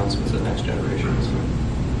 165 pounds with the next generation instrument,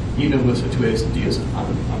 even with the 2 ASDs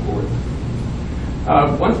on board.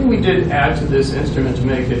 One thing we did add to this instrument to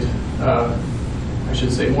make it, I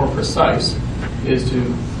should say, more precise, is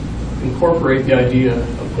to incorporate the idea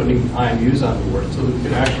of putting IMUs on board so that we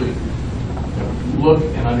can actually look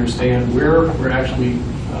and understand where we're actually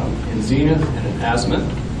in zenith and in azimuth.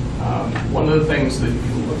 One of the things that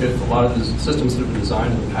you look at a lot of the systems that have been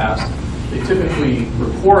designed in the past, they typically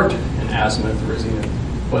report in azimuth or zenith,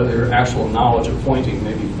 but their actual knowledge of pointing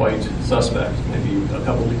may be quite suspect, maybe a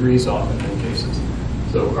couple degrees off in many cases.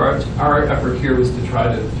 So our effort here was to try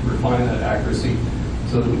to refine that accuracy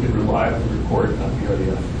so that we could reliably record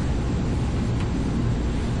VRDF.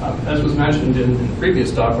 As was mentioned in the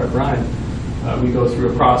previous talk by Brian, we go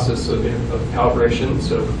through a process of calibration.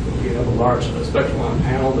 So we have a large spectrum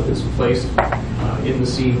panel that is placed in the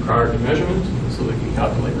scene prior to measurement so that we can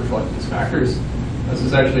calculate reflectance factors. This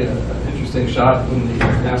is actually an interesting shot when the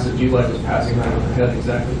NASA G-light was passing right overhead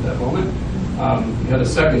exactly at that moment. We had a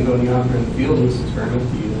second goniometer in the field in this experiment.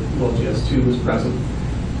 The ULGS-2 was present.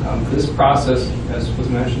 This process, as was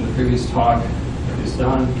mentioned in the previous talk, is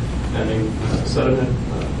done, and a sediment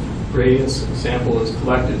gradients sample is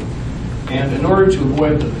collected. And in order to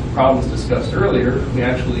avoid the problems discussed earlier, we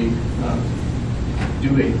actually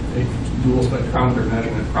do a dual spectrometer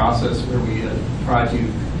measurement process where we try to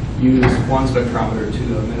use one spectrometer to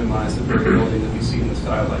minimize the variability that we see in the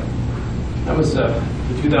skylight. That was the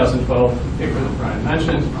 2012 paper that Brian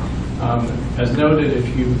mentioned. As noted,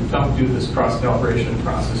 if you don't do this cross-calibration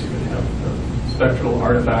process, you're going to have spectral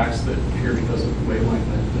artifacts that appear because of the wavelength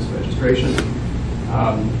misregistration.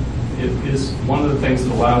 It is one of the things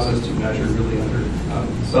that allows us to measure really under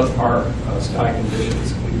subpar sky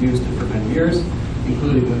conditions. We've used it for many years,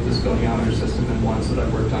 including with this goniometer system and ones that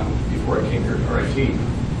I've worked on before I came here to RIT.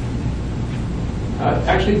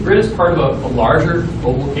 Actually, GRIT is part of a larger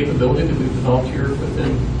global capability that we've developed here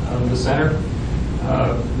within the center.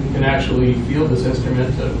 We can actually field this instrument.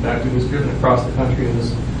 In fact, it was driven across the country in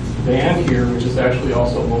this van here, which is actually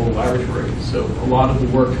also a mobile laboratory. So a lot of the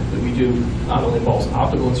work that we do not only involves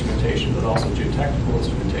optical instrumentation, but also geotechnical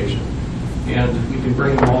instrumentation. And we can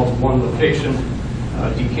bring them all to one location,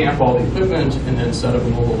 decamp all the equipment, and then set up a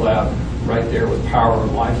mobile lab right there with power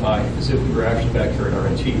and Wi-Fi as if we were actually back here at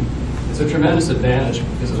RIT. It's a tremendous advantage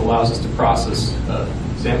because it allows us to process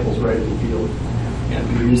samples right in the field,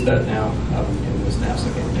 and we use that now in this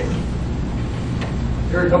NASA campaign.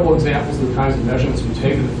 Here are a couple examples of the kinds of measurements we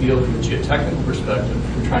take in the field from a geotechnical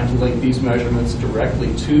perspective. We're trying to link these measurements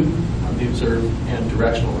directly to the observed and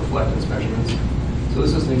directional reflectance measurements. So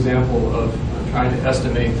this is an example of trying to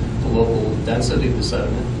estimate the local density of the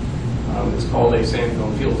sediment. It's called a sand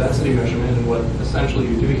cone field density measurement, and what essentially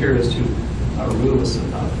you do here is to remove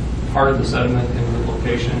a part of the sediment in the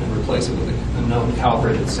location and replace it with a known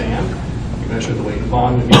calibrated sand. You measure the weight and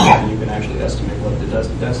volume of each, and you can actually estimate what the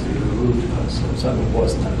density of the removed sediment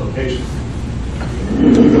was in that location.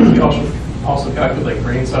 We also calculate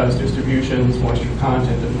grain size distributions, moisture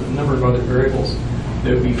content, and a number of other variables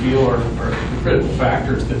that we feel are critical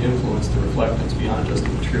factors that influence the reflectance beyond just the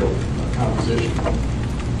material composition.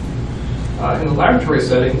 In the laboratory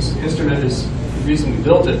settings, the instrument is, the reason we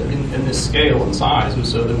built it in this scale and size was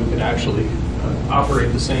so that we could actually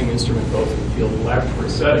operate the same instrument both in the field and laboratory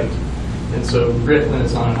settings. And so GRIT, when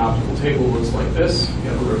it's on an optical table, looks like this. We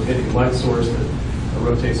have a rotating light source that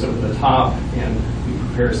rotates over the top, and we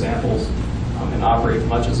prepare samples and operate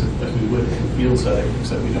much as we would in a field setting,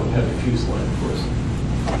 except we don't have diffuse light, of course.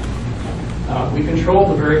 We control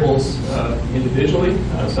the variables individually,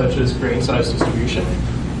 such as grain size distribution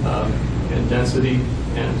and density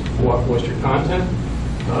and moisture content.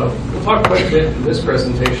 We'll talk quite a bit in this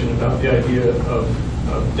presentation about the idea of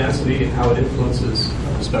density and how it influences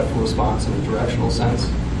the spectral response in a directional sense.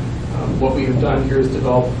 What we have done here is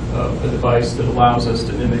develop a device that allows us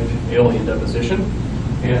to mimic alien deposition,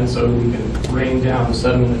 and so we can rain down the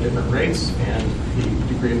sediment at different rates, and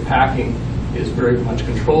the degree of packing is very much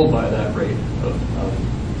controlled by that rate of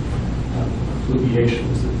fluviation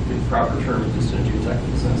is the proper term, just in a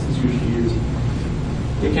geotechnical sense that's usually used.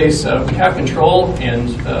 In case we have control, and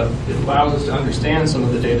it allows us to understand some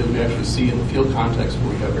of the data that we actually see in the field context where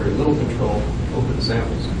we have very little control over the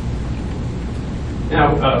samples.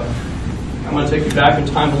 Now, I'm going to take you back in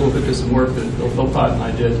time a little bit to some work that Bill Philpott and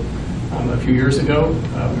I did a few years ago.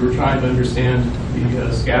 We were trying to understand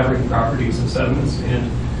the scattering properties of sediments,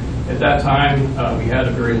 and at that time we had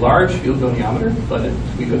a very large field goniometer, but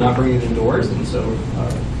we could not bring it indoors, and so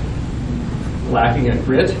lacking a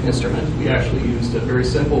GRIT instrument, we actually used a very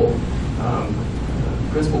simple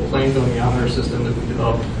principal plane goniometer system that we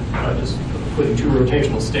developed just putting two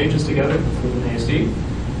rotational stages together with an ASD.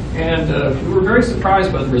 And we were very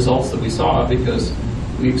surprised by the results that we saw, because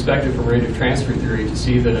we expected from rate of transfer theory to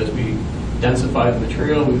see that as we densify the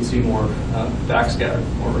material, we would see more backscatter,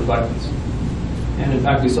 more reflectance. And in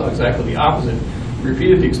fact, we saw exactly the opposite. We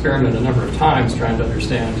repeated the experiment a number of times trying to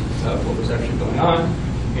understand what was actually going on.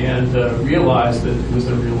 and realized that it was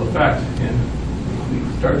a real effect. And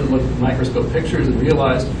we started to look at microscope pictures and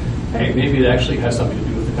realized, hey, maybe it actually has something to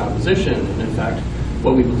do with the composition. And in fact,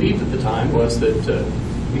 what we believed at the time was that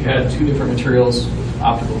we had two different materials with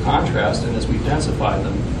optical contrast, and as we densified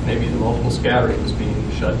them, maybe the multiple scattering was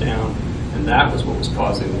being shut down, and that was what was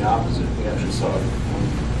causing the opposite. We actually saw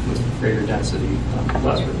with greater density,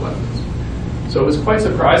 less reflectance. So it was quite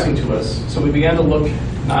surprising to us. So we began to look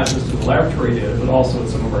not just at the laboratory data, but also at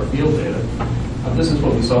some of our field data. This is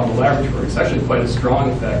what we saw in the laboratory. It's actually quite a strong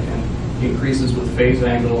effect, and increases with phase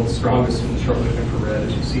angle, strongest in the short-wave infrared,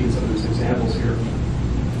 as you see in some of these examples here.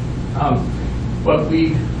 But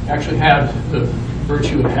we actually had the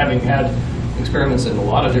virtue of having had experiments in a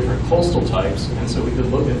lot of different coastal types, and so we could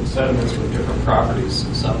look at sediments with different properties,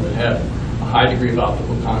 some that had a high degree of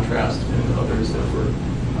optical contrast, and others that were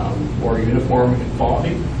more uniform in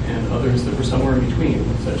quality, and others that were somewhere in between,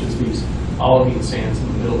 such as these olivine sands in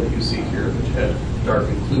the middle that you see here, which had dark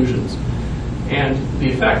inclusions. And the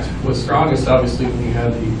effect was strongest, obviously, when you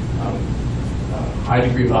had the high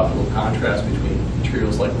degree of optical contrast between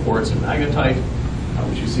materials like quartz and magnetite,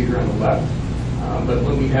 which you see here on the left. But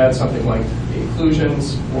when we had something like the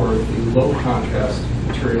inclusions or the low contrast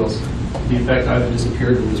materials, the effect either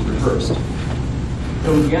disappeared or was reversed.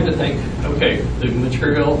 So we began to think, okay, the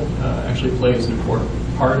material actually plays an important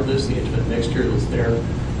part of this, the intimate mixture that's there,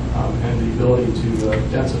 and the ability to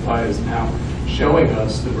densify is now showing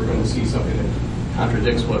us that we're going to see something that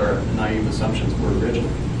contradicts what our naive assumptions were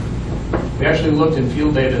originally. We actually looked in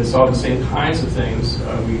field data and saw the same kinds of things.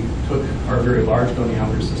 We took our very large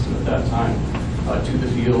goniometer system at that time to the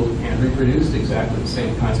field and reproduced exactly the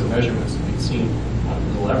same kinds of measurements that we'd seen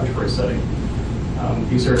in the laboratory setting.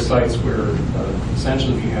 These are sites where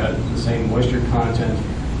essentially we had the same moisture content.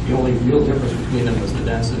 The only real difference between them was the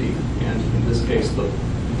density, and in this case, the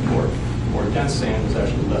more dense sand was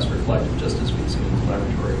actually less reflective, just as we'd seen in the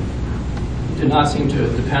laboratory. It did not seem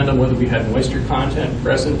to depend on whether we had moisture content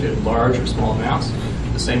present in large or small amounts.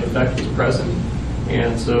 The same effect was present,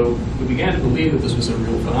 and so we began to believe that this was a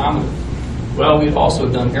real phenomenon. Well, we've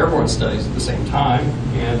also done airborne studies at the same time,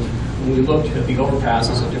 and when we looked at the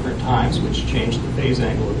overpasses at different times, which changed the phase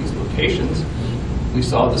angle of these locations, we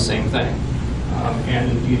saw the same thing. And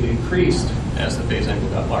indeed it increased as the phase angle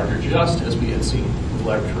got larger, just as we had seen in the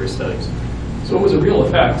laboratory studies. So it was a real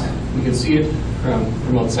effect. We could see it from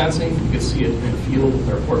remote sensing, we could see it in the field with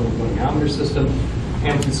our portable goniometer system,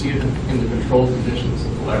 and we could see it in the controlled conditions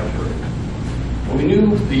of the laboratory. Well, we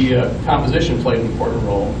knew the composition played an important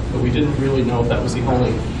role, but we didn't really know if that was the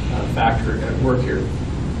only factor at work here.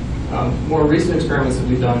 More recent experiments that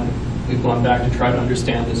we've done, we've gone back to try to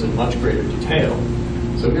understand this in much greater detail.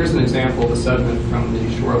 So here's an example of a sediment from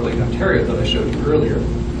the shore of Lake Ontario that I showed you earlier.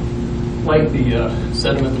 Like the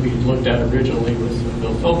sediment that we looked at originally with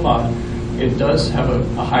Bill Philpott, it does have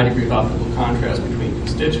a high degree of optical contrast between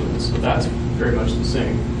constituents, so that's very much the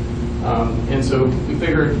same. And so we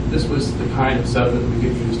figured this was the kind of sediment that we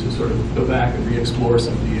could use to sort of go back and re-explore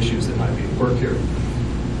some of the issues that might be at work here.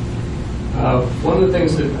 One of the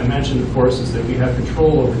things that I mentioned, of course, is that we have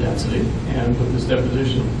control over density, and with this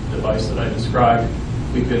deposition device that I described,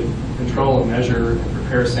 we could control and measure and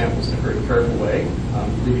prepare samples in a very careful way,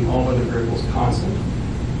 leaving all other variables constant.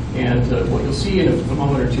 And what you'll see in a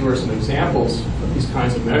moment or two are some examples of these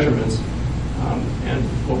kinds of measurements. And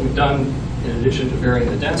what we've done, in addition to varying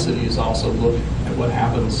the density, is also look at what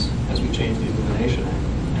happens as we change the illumination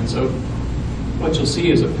angle. And so what you'll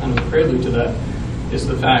see is a kind of prelude to that is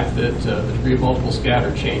the fact that the degree of multiple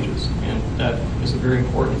scatter changes, and that is a very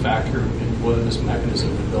important factor in whether this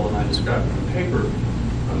mechanism that Bill and I described in the paper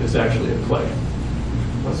is actually at play.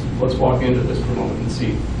 Let's walk into this for a moment and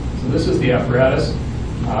see. So this is the apparatus.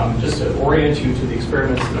 Just to orient you to the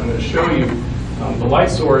experiments that I'm going to show you, the light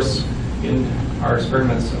source in our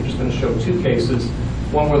experiments, I'm just going to show two cases.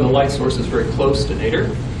 One where the light source is very close to nadir,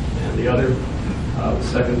 and the other, the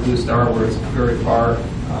second blue star, where it's very far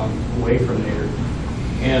away from nadir.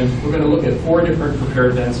 And we're going to look at 4 different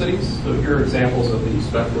prepared densities. So here are examples of the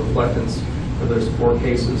spectral reflectance, where there's 4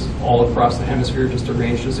 cases all across the hemisphere, just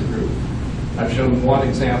arranged as a group. I've shown one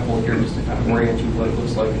example here just to kind of orient you what it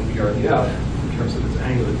looks like in VRDF in terms of its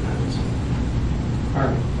angular dependence. All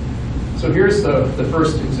right. So here's the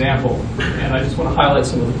first example, and I just want to highlight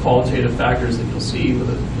some of the qualitative factors that you'll see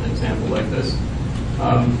with an example like this.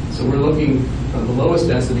 So we're looking from the lowest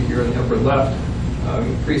density here in the upper left,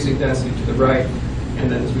 increasing density to the right, and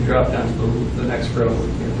then as we drop down to the next row,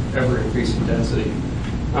 ever-increasing density.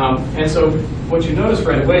 And so what you notice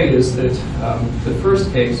right away is that the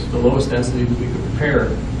first case, the lowest density that we could prepare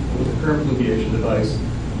with the current fluviation device,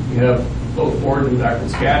 we have both forward and backward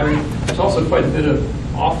scattering. There's also quite a bit of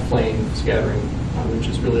off-plane scattering, which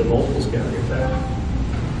is really a multiple scattering effect.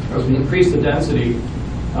 As we increase the density,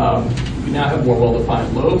 we now have more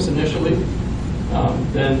well-defined lobes initially.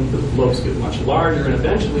 Then the lobes get much larger, and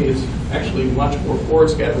eventually it's actually much more forward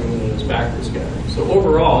scattering than it is backward scattering. So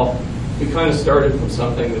overall, we kind of started from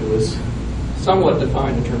something that was somewhat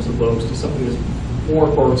defined in terms of lobes to something that's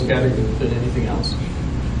more forward scattering than anything else.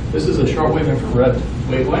 This is a shortwave infrared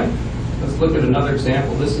wavelength. Let's look at another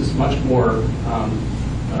example. This is much more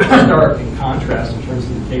stark in contrast in terms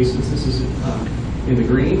of the cases. This is in the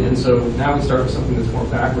green, and so now we start with something that's more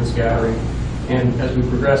backward scattering. And as we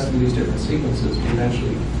progress through these different sequences, we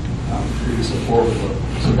eventually produce a forward lobe.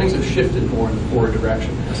 So things have shifted more in the forward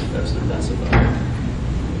direction as they're densified.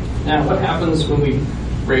 Now, what happens when we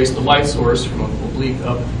raise the light source from a oblique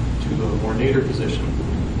up to a more nadir position?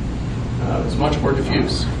 It's much more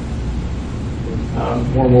diffuse.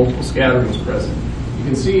 More multiple scattering is present. You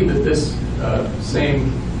can see that this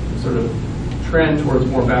same sort of trend towards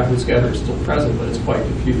more backward scattering is still present, but it's quite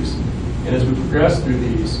diffuse. And as we progress through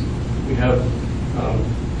these, we have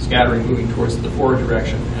scattering moving towards the forward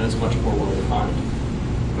direction, and it's much more well-defined.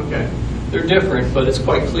 Okay, they're different, but it's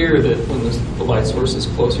quite clear that when the light source is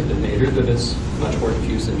closer to nadir, that it's much more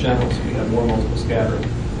diffuse in general, so we have more multiple scattering.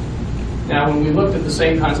 Now, when we looked at the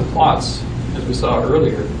same kinds of plots as we saw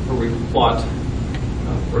earlier, where we plot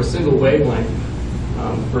for a single wavelength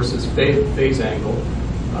versus phase angle,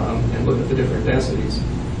 and look at the different densities.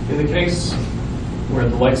 In the case where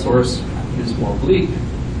the light source is more oblique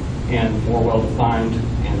and more well-defined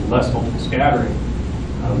and less multiple scattering,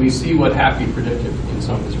 we see what Happy predicted in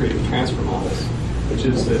some of his radial transfer models, which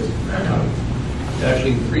is that it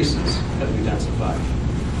actually increases as we densify.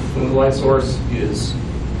 When the light source is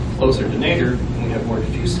closer to nadir, and we have more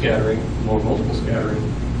diffuse scattering, more multiple scattering,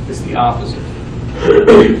 it's the opposite.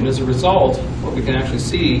 And as a result, what we can actually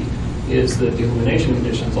see is that the illumination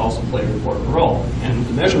conditions also play an important role. And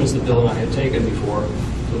the measurements that Bill and I had taken before,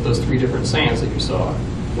 with those three different sands that you saw,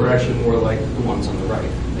 were actually more like the ones on the right.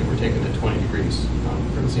 They were taken at 20 degrees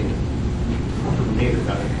from zenith, from the nadir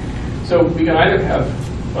pattern. So we can either have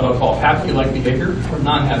what I'll call happy-like behavior or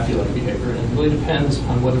non-happy-like behavior. And it really depends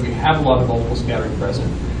on whether we have a lot of multiple scattering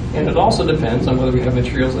present. And it also depends on whether we have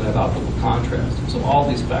materials that have optical contrast. So all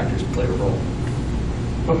these factors play a role.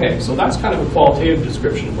 Okay, so that's kind of a qualitative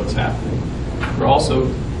description of what's happening. We're also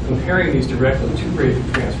comparing these directly to radial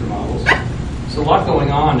transfer models. There's a lot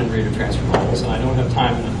going on in radial transfer models, and I don't have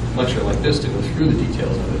time in a lecture like this to go through the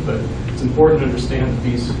details of it, but it's important to understand that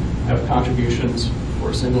these have contributions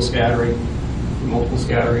for single scattering, for multiple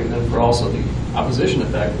scattering, and then for also the opposition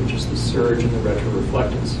effect, which is the surge in the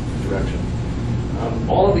retroreflectance direction.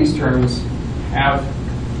 All of these terms have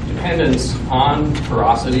dependence on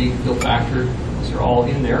porosity, fill factor. Those are all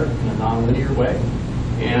in there in a nonlinear way.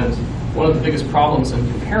 And one of the biggest problems in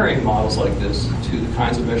comparing models like this to the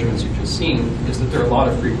kinds of measurements you've just seen is that there are a lot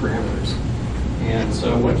of free parameters. And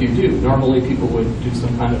so what do you do? Normally people would do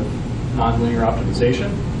some kind of nonlinear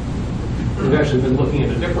optimization. We've actually been looking at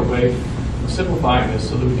a different way of simplifying this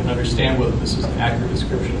so that we can understand whether this is an accurate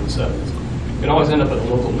description of the settings. You can always end up at a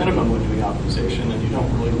local minimum when doing optimization, and you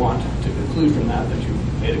don't really want to conclude from that that you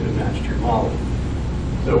made a good match to your model.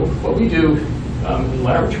 So what we do in the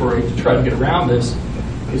laboratory to try to get around this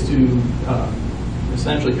is to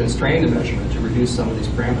essentially constrain the measurement to reduce some of these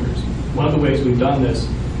parameters. One of the ways we've done this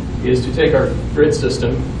is to take our grid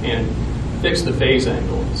system and fix the phase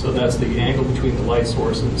angle. So that's the angle between the light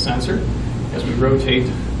source and the sensor. As we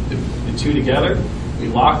rotate the two together, we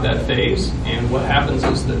lock that phase, and what happens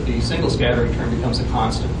is that the single scattering term becomes a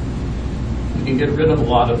constant. We can get rid of a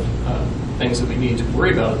lot of things that we need to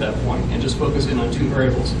worry about at that point and just focus in on two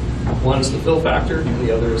variables. One is the fill factor, and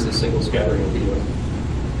the other is the single scattering albedo.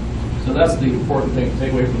 So that's the important thing to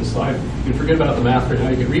take away from the slide. You can forget about the math right now.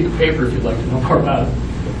 You can read the paper if you'd like to know more about it.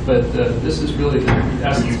 But this is really the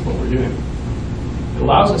essence of what we're doing. It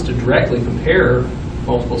allows us to directly compare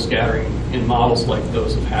multiple scattering in models like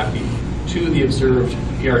those of Happy to the observed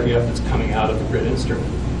ERDF that's coming out of the grid instrument.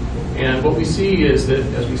 And what we see is that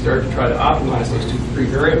as we start to try to optimize those three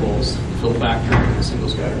variables, the fill factor and the single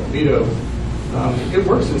scattering albedo, it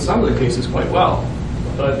works in some of the cases quite well,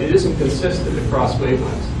 but it isn't consistent across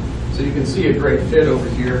wavelengths. So you can see a great fit over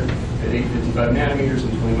here at 855 nanometers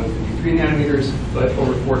and 2153 nanometers, but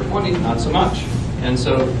over 420, not so much. And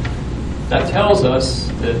so that tells us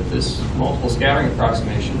that this multiple scattering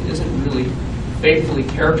approximation isn't really faithfully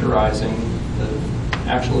characterizing the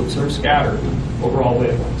actual observed scatter over all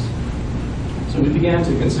wavelengths. So we began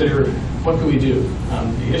to consider, what can we do?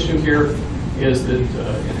 The issue here is that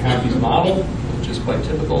in Happy's model, which is quite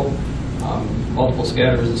typical, multiple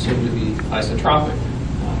scatter is assumed to be isotropic.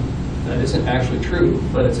 That isn't actually true,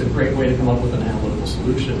 but it's a great way to come up with an analytical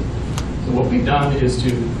solution. So what we've done is to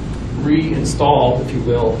reinstall, if you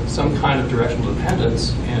will, some kind of directional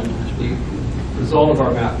dependence, and the result of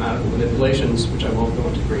our mathematical manipulations, which I won't go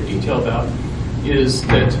into great detail about, is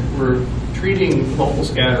that we're treating multiple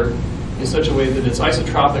scatter in such a way that it's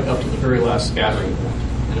isotropic up to the very last scattering event.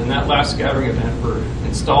 And in that last scattering event, we're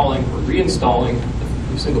reinstalling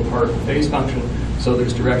the single particle phase function, so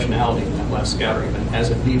there's directionality in that last scattering event as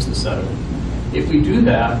it leaves the sediment. If we do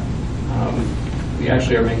that, we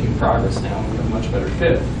actually are making progress now, and we have a much better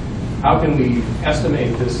fit. How can we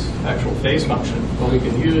estimate this actual phase function? Well, we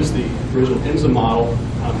can use the original IMSA model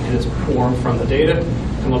in its form from the data,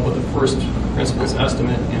 come up with the first principles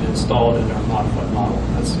estimate, and install it in our modified model.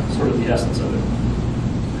 That's sort of the essence of it.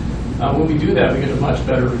 When we do that, we get a much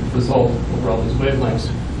better result over all these wavelengths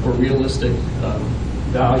for realistic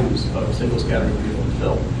values of single scattering we able to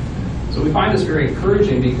fill. So we find this very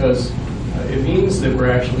encouraging because it means that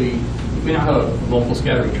we now have a multiple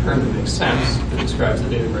scattering term that makes sense, that describes the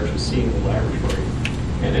data we're actually seeing in the laboratory.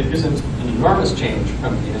 And it isn't an enormous change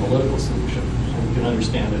from the analytical solution, and we can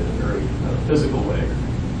understand it in a very physical way.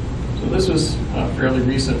 So this was fairly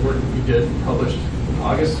recent work that we did and published in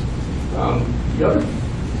August. The other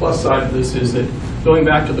plus side of this is that going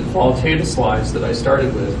back to the qualitative slides that I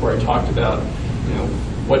started with, where I talked about,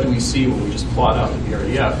 what do we see when we just plot out the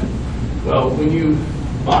BRDF? Well, when you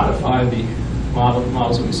modify the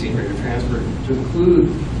models that we see in rate of transfer to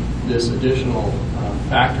include this additional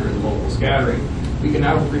factor in the multiple scattering, we can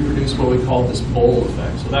now reproduce what we call this bowl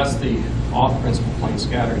effect. So that's the off-principal plane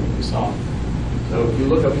scattering that we saw. So if you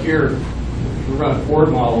look up here, if we run a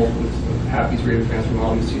forward model with Happy's rate of transfer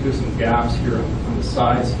model, you see there's some gaps here on the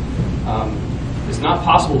sides. It's not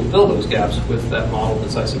possible to fill those gaps with that model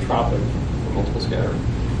that's isotropic for multiple scattering.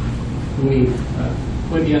 When we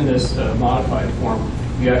put in this modified form,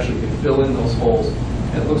 we actually can fill in those holes,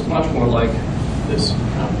 and it looks much more like this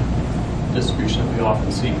distribution that we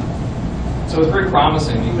often see. So it's very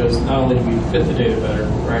promising because not only do we fit the data better,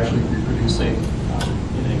 but we're actually reproducing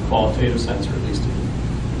in a qualitative sense, or at least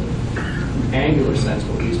an angular sense,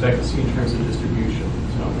 what we expect to see in terms of distribution.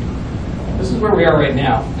 So this is where we are right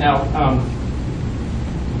now. Now,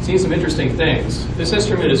 seen some interesting things. This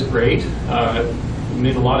instrument is great. We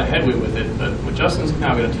made a lot of headway with it, but what Justin's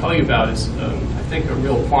now going to tell you about is, I think, a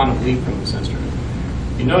real quantum leap from this instrument.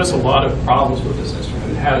 You notice a lot of problems with this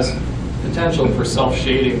instrument. It has potential for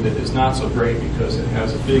self-shading that is not so great because it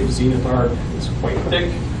has a big zenith arc, it's quite thick,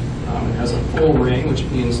 it has a full ring, which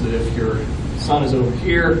means that if your sun is over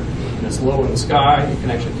here and it's low in the sky, you can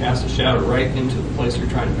actually cast a shadow right into the place you're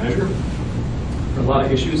trying to measure. There are a lot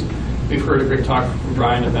of issues. We've heard a great talk from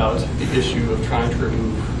Brian about the issue of trying to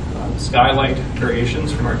remove skylight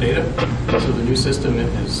variations from our data. So the new system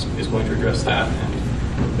is going to address that.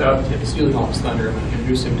 And without stealing all his thunder, I'm going to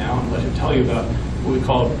introduce him now and let him tell you about what we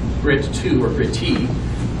call RIT 2 or RIT,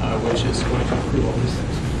 which is going to improve all these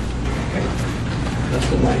things. Okay.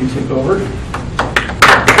 Justin, now you take over.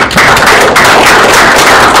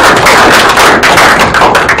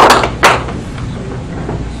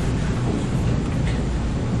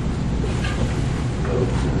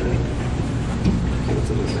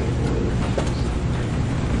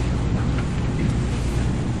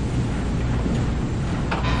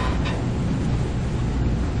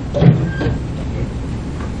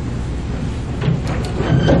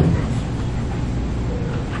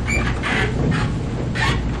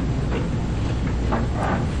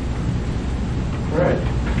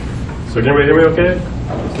 So can everybody hear me okay?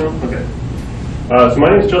 Okay. So my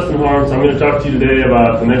name is Justin Harms. I'm going to talk to you today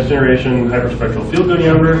about the next generation hyperspectral field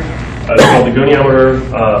goniometer. It's called the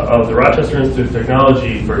goniometer of the Rochester Institute of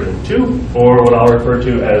Technology version 2, or what I'll refer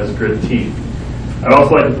to as Grid T. I'd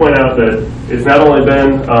also like to point out that it's not only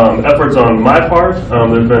been efforts on my part,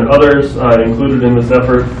 there's been others included in this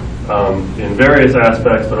effort in various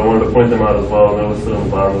aspects, but I wanted to point them out as well, and they're listed on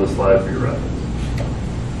the bottom of the slide for your reference.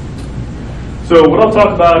 So what I'll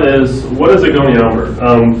talk about is, what is a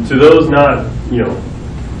goniometer? To those not,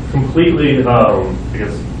 completely,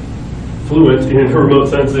 fluent in remote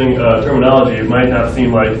sensing terminology, it might not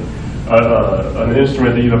seem like an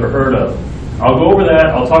instrument that you've ever heard of. I'll go over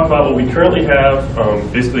that. I'll talk about what we currently have,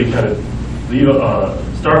 basically kind of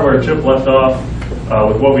start where Chip left off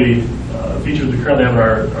with what features we currently have in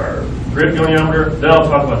our grid goniometer. Then I'll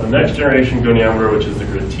talk about the next generation goniometer, which is the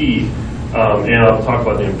Grid T. And I'll talk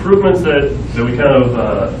about the improvements that we kind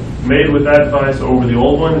of made with that device over the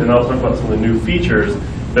old one, and I'll talk about some of the new features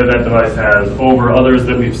that device has over others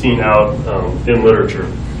that we've seen out in literature.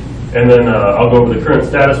 And then I'll go over the current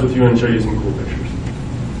status with you and show you some cool pictures.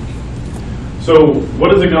 So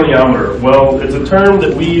what is a goniometer? Well, it's a term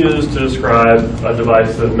that we use to describe a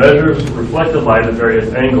device that measures reflected light at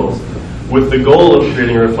various angles with the goal of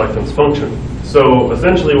creating a reflectance function. So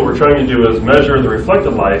essentially what we're trying to do is measure the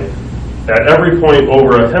reflected light at every point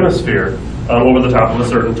over a hemisphere over the top of a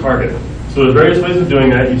certain target. So there's various ways of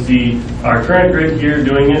doing that. You see our current grid here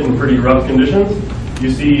doing it in pretty rough conditions.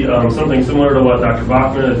 You see something similar to what Dr.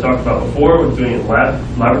 Bachman had talked about before with doing it in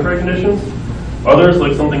laboratory conditions. Others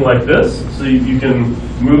like something like this, so you can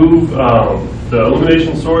move the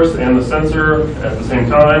illumination source and the sensor at the same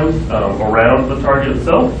time around the target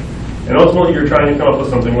itself. And ultimately you're trying to come up with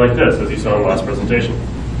something like this, as you saw in the last presentation.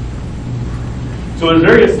 So there's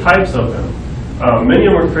various types of them. Many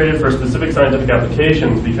of them were created for specific scientific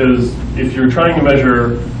applications because if you're trying to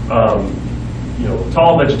measure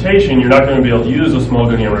tall vegetation, you're not going to be able to use a small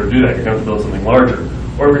goniometer to do that. You're going to have to build something larger.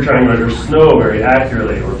 Or if you're trying to measure snow very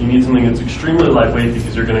accurately, or if you need something that's extremely lightweight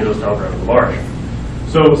because you're going to go stomp around in the marsh.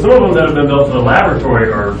 So some of them that have been built for the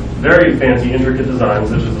laboratory are very fancy, intricate designs,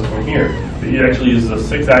 such as this one here. It actually uses a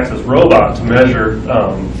 6-axis robot to measure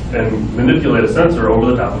and manipulate a sensor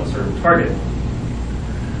over the top of a certain target.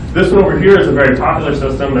 This one over here is a very popular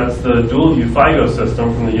system. That's the dual-view FIGO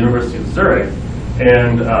system from the University of Zurich.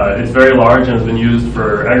 And it's very large and has been used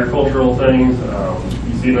for agricultural things.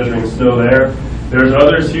 You see it measuring snow there. There's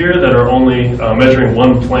others here that are only measuring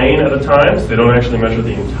one plane at a time, so they don't actually measure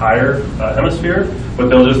the entire hemisphere, but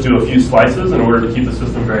they'll just do a few slices in order to keep the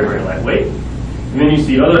system very, very lightweight. And then you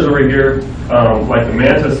see others over here, like the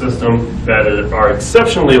Manta system, that are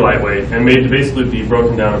exceptionally lightweight and made to basically be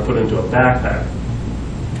broken down and put into a backpack.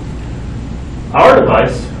 Our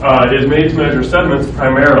device is made to measure sediments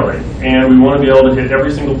primarily, and we want to be able to hit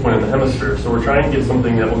every single point in the hemisphere. So we're trying to get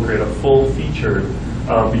something that will create a full-featured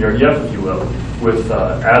BRDF, if you will, with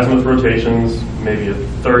azimuth rotations, maybe at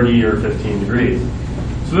 30 or 15 degrees.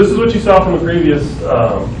 So this is what you saw from the previous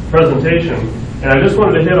presentation, and I just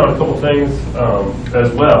wanted to hit on a couple things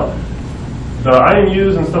as well. The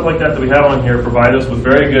IMUs and stuff like that we have on here provide us with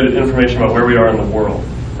very good information about where we are in the world.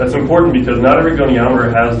 That's important because not every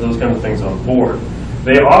goniometer has those kind of things on board.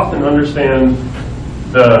 They often understand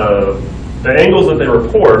the angles that they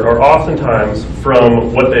report are oftentimes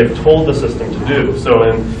from what they've told the system to do. So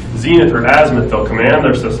in zenith or azimuth, they'll command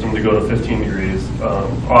their system to go to 15 degrees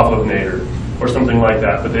off of nadir or something like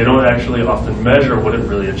that, but they don't actually often measure what it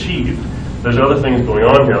really achieved. There's other things going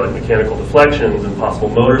on here like mechanical deflections and possible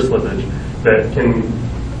motor slippage that can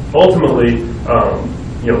ultimately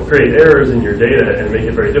create errors in your data and make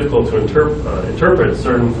it very difficult to interpret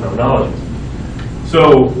certain phenomenologies.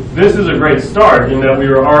 So this is a great start in that we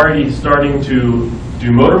are already starting to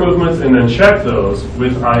do motor movements and then check those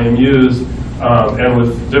with IMUs and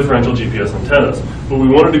with differential GPS antennas. But we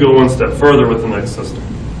wanted to go one step further with the next system.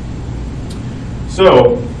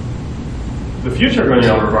 So the future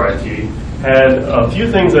goniometer of RIT had a few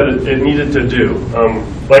things that it needed to do.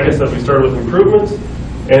 Like I said, we started with improvements,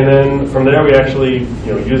 and then from there we actually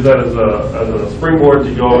use that as a springboard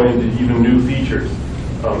to go into even new features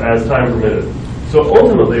as time permitted. So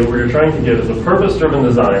ultimately what we're trying to get is a purpose-driven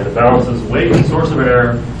design that balances weight and source of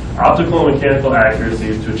error, optical and mechanical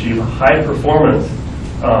accuracies to achieve a high-performance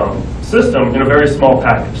system in a very small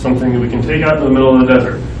package, something that we can take out in the middle of the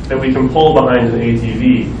desert, that we can pull behind an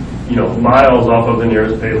ATV, miles off of the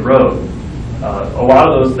nearest paved road. A lot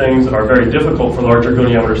of those things are very difficult for larger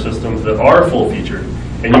goniometer systems that are full-featured,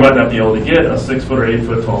 and you might not be able to get a 6-foot or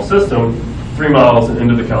 8-foot tall system 3 miles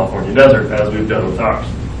into the California desert, as we've done with ours.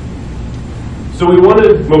 So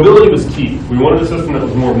mobility was key. We wanted a system that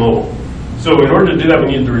was more mobile. So in order to do that, we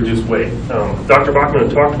needed to reduce weight. Dr. Bachman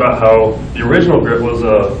had talked about how the original grid was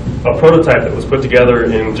a prototype that was put together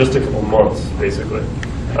in just a couple months, basically,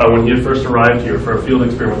 when he had first arrived here for a field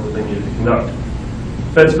experiment that they needed to conduct.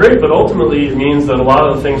 That's great, but ultimately it means that a lot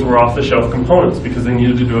of the things were off-the-shelf components because they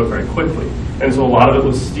needed to do it very quickly. And so a lot of it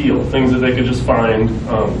was steel, things that they could just find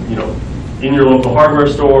in your local hardware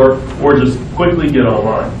store or just quickly get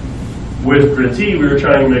online. With RIT, we were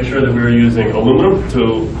trying to make sure that we were using aluminum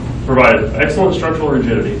to provide excellent structural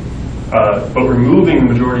rigidity, but removing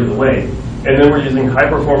the majority of the weight. And then we're using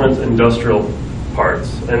high-performance industrial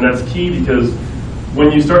parts. And that's key because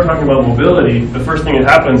when you start talking about mobility, the first thing that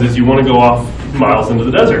happens is you want to go off miles into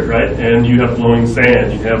the desert, right? And you have blowing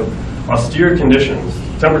sand, you have austere conditions,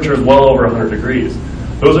 temperatures well over 100 degrees.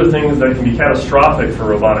 Those are things that can be catastrophic for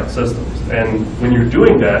robotic systems. And when you're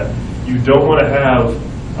doing that, you don't want to have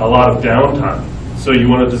a lot of downtime. So you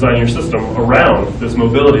want to design your system around this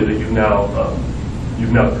mobility that you've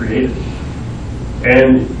now created.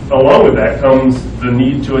 And along with that comes the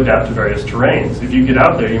need to adapt to various terrains. If you get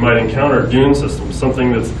out there, you might encounter dune systems,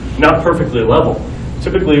 something that's not perfectly level.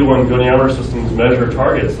 typically when goniometer systems measure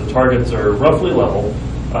targets, the targets are roughly level,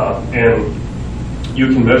 and you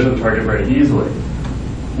can measure the target very easily.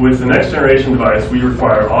 With the next generation device, we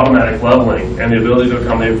require automatic leveling and the ability to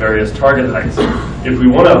accommodate various target heights. If we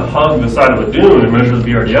want to hug the side of a dune and measure the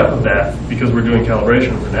BRDF of that, because we're doing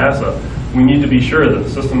calibration for NASA, we need to be sure that the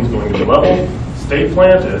system is going to be level, stay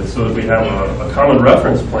planted, so that we have a common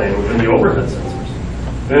reference plane within the overhead sensors.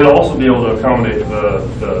 And it'll also be able to accommodate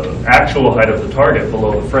the actual height of the target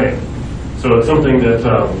below the frame. So it's something that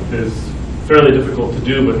is fairly difficult to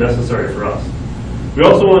do, but necessary for us. We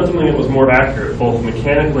also wanted something that was more accurate, both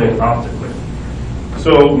mechanically and optically.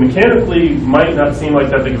 So mechanically might not seem like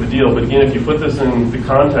that big of a deal, but again, if you put this in the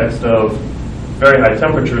context of very high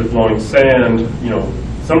temperatures, blowing sand,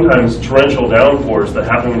 sometimes torrential downpours that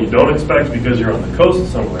happen when you don't expect because you're on the coast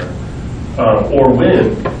somewhere, or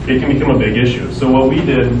wind, it can become a big issue. So what we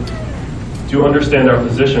did to understand our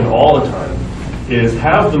position all the time is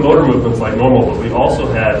have the motor movements like normal, but we also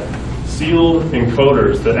had sealed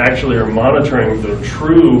encoders that actually are monitoring the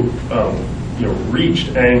true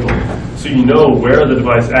reached angle, so you know where the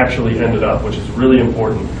device actually ended up, which is really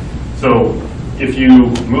important. So if you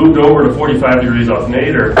moved over to 45 degrees off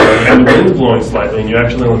nadir and the wind's blowing slightly and you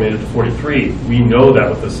actually only made it to 43, we know that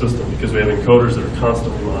with the system because we have encoders that are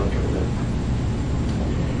constantly monitoring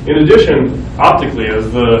that. In addition, optically,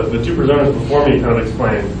 as the two presenters before me kind of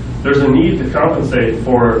explained, there's a need to compensate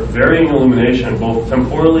for varying illumination both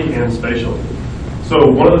temporally and spatially. So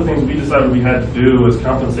one of the things we decided we had to do was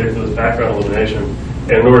compensate for this background illumination.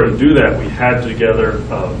 And in order to do that, we had to gather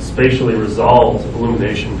spatially resolved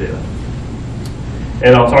illumination data.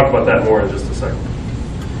 And I'll talk about that more in just a second.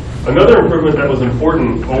 Another improvement that was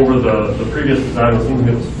important over the previous design was something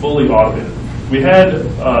that was fully automated. We had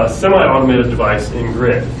a semi-automated device in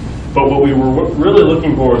grid, but what we were really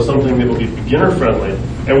looking for was something that would be beginner-friendly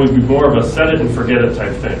and would be more of a set-it-and-forget-it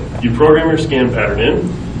type thing. You program your scan pattern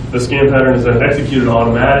in. The scan pattern is then executed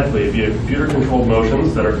automatically via computer-controlled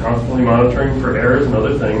motions that are constantly monitoring for errors and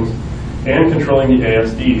other things, and controlling the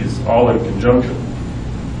ASDs, all in conjunction.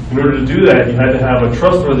 In order to do that, you had to have a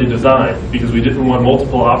trustworthy design because we didn't want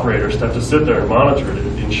multiple operators to have to sit there and monitor it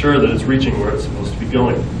and ensure that it's reaching where it's supposed to be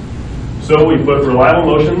going. So we put reliable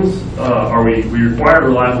motions, we required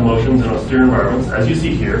reliable motions in austere environments. As you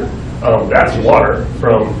see here, that's water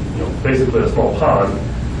from basically a small pond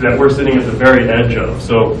that we're sitting at the very edge of.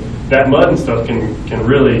 So that mud and stuff can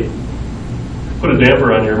really put a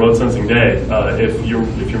damper on your remote sensing day if your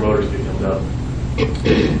motor speed comes up.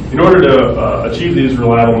 In order to achieve these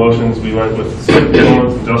reliable motions, we went with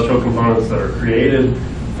components, industrial components that are created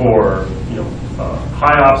for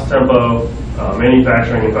high ops tempo,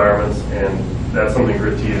 manufacturing environments, and that's something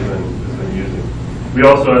RIT has been using. We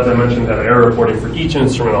also, as I mentioned, have error reporting for each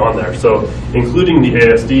instrument on there. So including the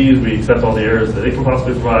ASDs, we accept all the errors that they can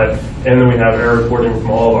possibly provide, and then we have error reporting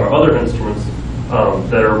from all of our other instruments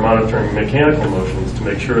that are monitoring mechanical motions to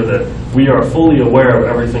make sure that we are fully aware of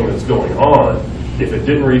everything that's going on. If it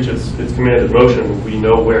didn't reach its commanded motion, we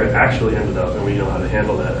know where it actually ended up, and we know how to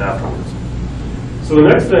handle that afterwards. So the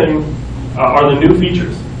next thing are the new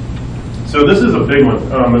features. So this is a big one.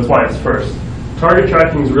 That's why it's first. Target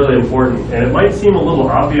tracking is really important, and it might seem a little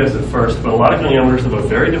obvious at first, but a lot of goniometers have a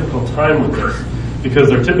very difficult time with this because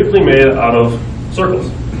they're typically made out of circles,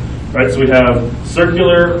 right? So we have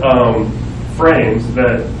circular frames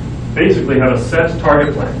that basically have a set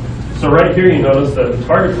target plane. So right here, you notice that the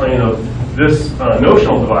target plane of this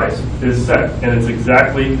notional device is set, and it's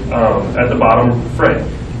exactly at the bottom frame.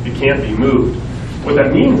 It can't be moved. What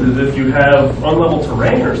that means is if you have unlevel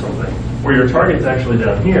terrain or something, where your target's actually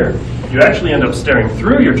down here, you actually end up staring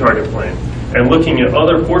through your target plane and looking at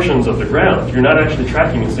other portions of the ground. You're not actually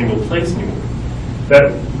tracking a single place anymore.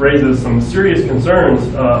 That raises some serious concerns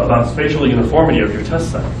about spatial uniformity of your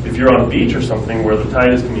test site. If you're on a beach or something where the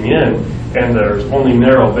tide is coming in and there's only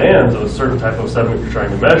narrow bands of a certain type of sediment you're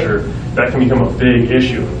trying to measure, that can become a big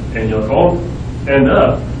issue. And you'll end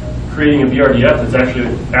up creating a BRDF that's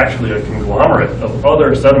actually a conglomerate of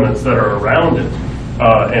other sediments that are around it.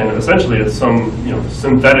 And essentially it's some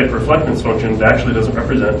synthetic reflectance function that actually doesn't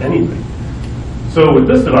represent anything. So with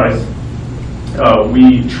this device,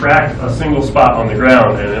 we track a single spot on the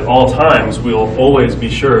ground, and at all times we'll always be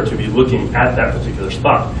sure to be looking at that particular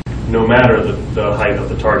spot, no matter the height of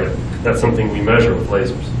the target. That's something we measure with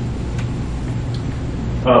lasers.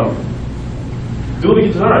 Dual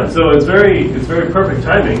beam design. So it's very perfect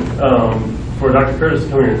timing for Dr. Curtis to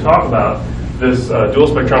come here and talk about this dual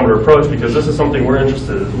spectrometer approach, because this is something we're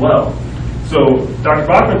interested in as well. So Dr.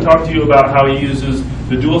 Bachman talked to you about how he uses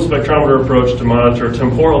the dual spectrometer approach to monitor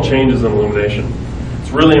temporal changes in illumination. It's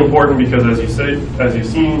It's really important because, as you've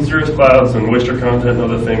seen, cirrus clouds and moisture content and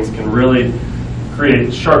other things can really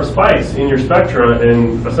create sharp spikes in your spectra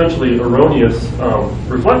and essentially erroneous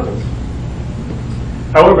reflectance.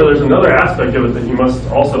 However, there's another aspect of it that you must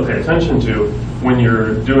also pay attention to when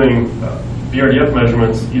you're doing BRDF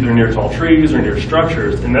measurements either near tall trees or near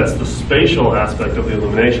structures, and that's the spatial aspect of the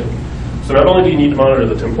illumination. So not only do you need to monitor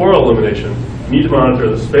the temporal illumination, you need to monitor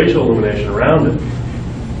the spatial illumination around it.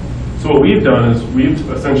 So what we've done is we've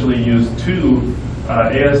essentially used two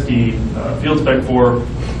ASD field spec 4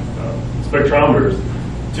 spectrometers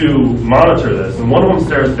to monitor this. And one of them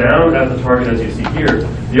stares down at the target, as you see here.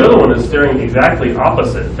 The other one is staring exactly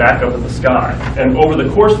opposite, back up at the sky. And over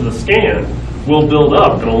the course of the scan, we'll build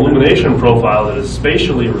up an illumination profile that is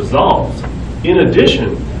spatially resolved, in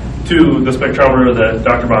addition to the spectrometer that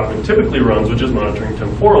Dr. Bachman typically runs, which is monitoring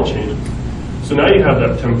temporal changes. So now you have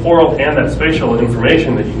that temporal and that spatial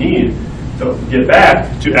information that you need to get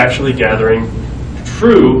back to actually gathering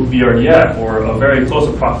true BRDF, or a very close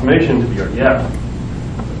approximation to BRDF.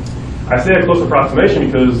 I say a close approximation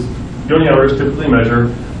because goniometers typically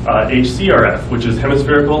measure HCRF, which is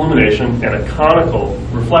hemispherical illumination, and a conical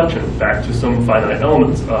reflection back to some finite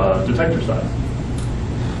elements detector size.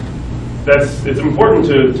 It's important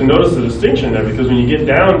to notice the distinction there, because when you get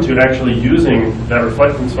down to actually using that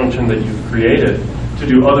reflectance function that you've created to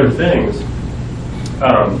do other things,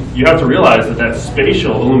 you have to realize that that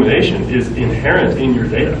spatial illumination is inherent in your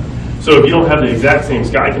data. So if you don't have the exact same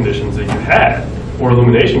sky conditions that you had, or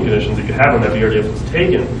illumination conditions that you had when that BRDF was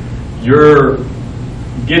taken, you're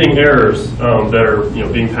getting errors that are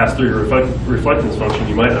being passed through your reflectance function.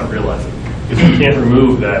 You might not realize it, because you can't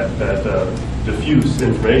remove that diffuse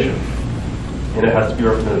information, and it has to be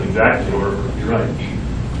represented exactly in order for it to be right.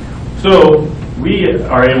 So we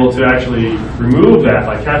are able to actually remove that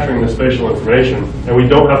by capturing the spatial information, and we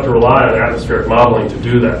don't have to rely on atmospheric modeling to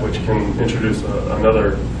do that, which can introduce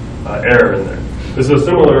another error in there. This is a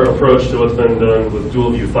similar approach to what's been done with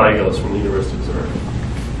dual view FIGOs from the University of Zurich.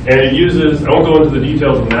 And it uses, I won't go into the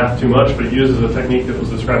details of math too much, but it uses a technique that was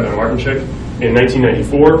described by Martinchik in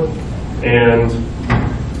 1994. And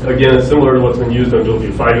again, it's similar to what's been used on dual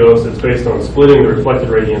view FIGOs. It's based on splitting the reflected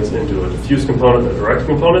radiance into a diffuse component and a direct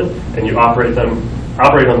component, and you operate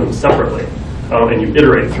on them separately. And you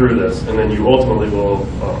iterate through this, and then you ultimately will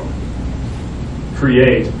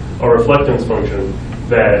create a reflectance function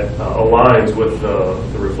that aligns with the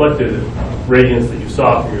reflected radiance that you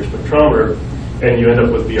saw from your spectrometer, and you end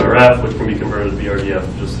up with BRF, which can be converted to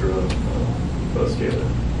BRDF just through a scaler.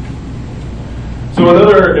 So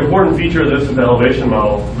another important feature of this is the elevation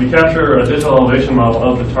model. We capture a digital elevation model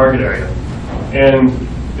of the target area. And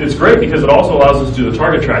it's great because it also allows us to do the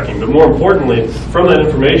target tracking, but more importantly, from that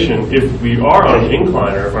information, if we are on an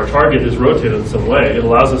incline or if our target is rotated in some way, it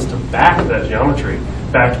allows us to back that geometry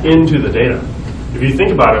back into the data. If you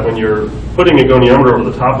think about it, when you're putting a goniometer over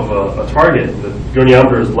the top of a target, the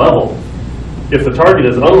goniometer is level. If the target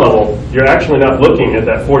is unlevel, you're actually not looking at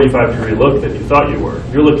that 45-degree look that you thought you were.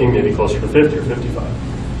 You're looking maybe closer to 50 or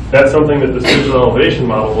 55. That's something that this digital elevation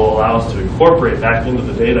model will allow us to incorporate back into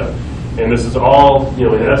the data. And this is all,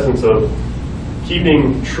 in essence, of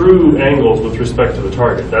keeping true angles with respect to the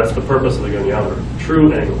target. That's the purpose of the goniometer,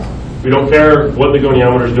 true angles. We don't care what the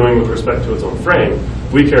goniometer is doing with respect to its own frame.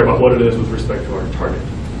 We care about what it is with respect to our target.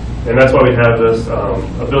 And that's why we have this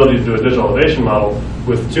ability to do a digital elevation model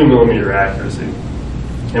with 2 millimeter accuracy.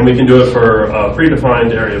 And we can do it for a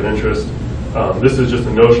predefined area of interest. This is just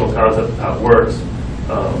a notional concept of how it works,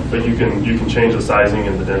 but you can change the sizing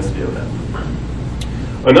and the density of that.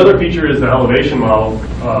 Another feature is the elevation model.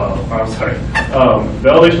 The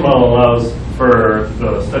elevation model allows for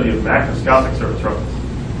the study of macroscopic surface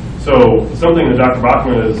roughness. So something that Dr.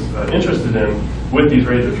 Bachman is interested in with these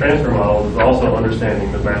rates of transfer models is also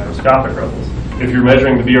understanding the macroscopic roughness. If you're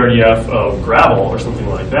measuring the BRDF of gravel or something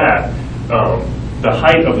like that, the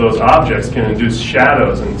height of those objects can induce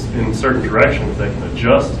shadows in certain directions that can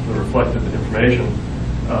adjust the reflected information,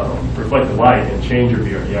 reflected light, and change your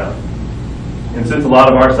BRDF. And since a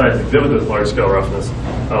lot of our sites exhibit this large-scale roughness,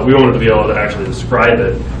 we wanted to be able to actually describe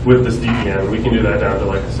it with this DPN. We can do that down to,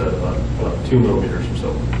 like I said, about 2 millimeters or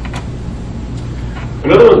so.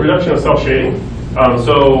 Another one is reduction of self-shading.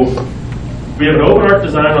 So we have an open arc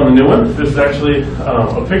design on the new one. This is actually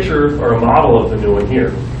a picture or a model of the new one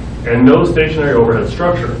here. And no stationary overhead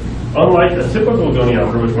structure. Unlike a typical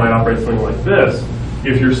goniometer, which might operate something like this,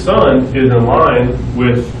 if your sun is in line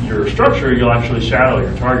with your structure, you'll actually shadow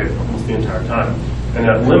your target almost the entire time. And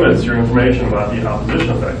that limits your information about the opposition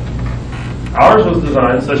effect. Ours was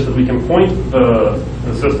designed such that we can point the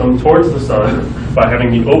system towards the sun by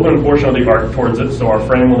having the open portion of the arc towards it, so our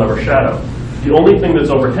frame will never shadow. The only thing that's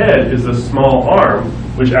overhead is this small arm,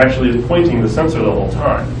 which actually is pointing the sensor the whole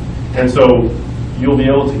time. And so you'll be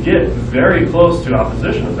able to get very close to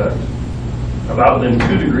opposition effect, about within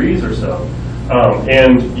 2 degrees or so.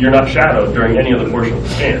 And you're not shadowed during any other portion of the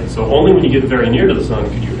scan. So only when you get very near to the sun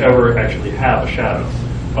could you ever actually have a shadow.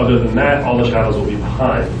 Other than that, all the shadows will be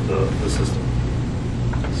behind the system.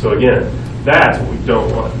 So again, that's what we don't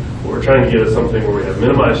want. What we're trying to get is something where we have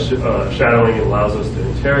minimized shadowing and allows us to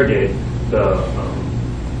interrogate the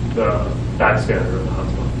backscatter of the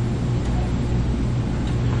hotspot.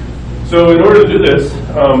 So in order to do this,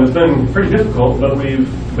 it's been pretty difficult, but we've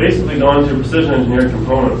basically gone to precision engineered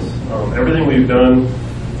components. Everything we've done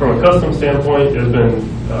from a custom standpoint has been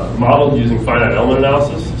modeled using finite element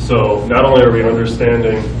analysis. So not only are we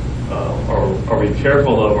understanding, are we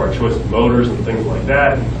careful of our choice of motors and things like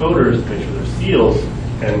that, and coders to make sure they're sealed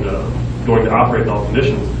and going to operate in all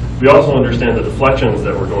conditions, we also understand the deflections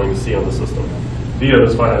that we're going to see on the system via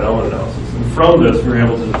this finite element analysis. And from this, we were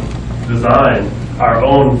able to design our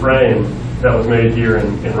own frame that was made here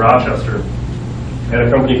in Rochester at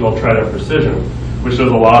a company called Trident Precision, which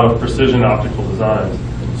does a lot of precision optical designs.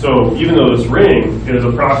 So even though this ring is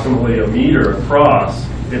approximately 1 meter across,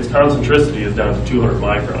 its concentricity is down to 200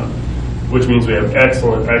 micron, which means we have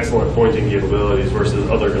excellent pointing capabilities versus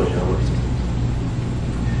other goniometer systems.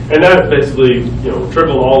 And that basically,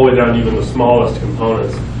 trickled all the way down to even the smallest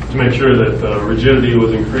components to make sure that the rigidity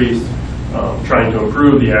was increased, trying to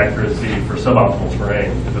improve the accuracy for suboptimal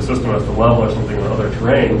terrain. If the system has to level or something on other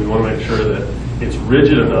terrain, we want to make sure that it's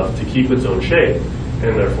rigid enough to keep its own shape,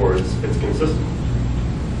 and therefore it's consistent.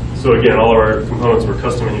 So again, all of our components were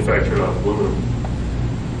custom manufactured out of aluminum.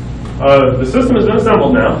 The system has been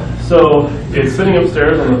assembled now, so it's sitting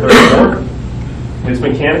upstairs on the 3rd floor. It's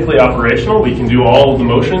mechanically operational. We can do all of the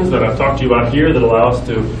motions that I've talked to you about here that allow us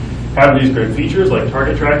to have these great features like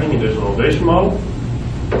target tracking and digital elevation model.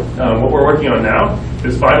 What we're working on now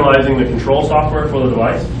is finalizing the control software for the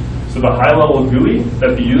device. So the high-level GUI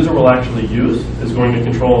that the user will actually use is going to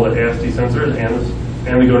control the ASD sensors and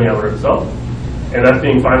the goniometer itself. And that's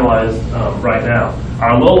being finalized right now.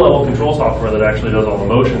 Our low-level control software that actually does all the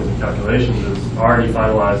motions and calculations is already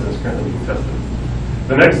finalized and is currently being tested.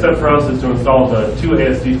 The next step for us is to install the 2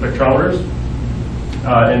 ASD spectrometers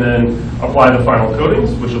and then apply the final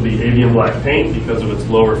coatings, which will be avian black paint because of its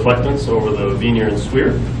low reflectance over the veneer and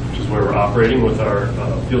sphere, which is where we're operating with our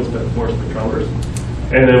field spec 4 spectrometers.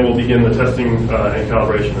 And then we'll begin the testing and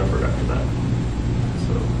calibration effort after that.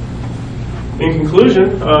 So, in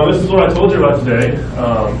conclusion, this is what I told you about today.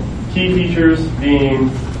 Key features being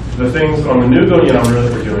the things on the new goniometer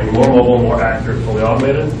that we're doing, more mobile, more accurate, fully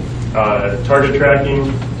automated, target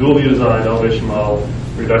tracking, dual view design, elevation model,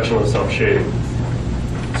 reduction of self-shading.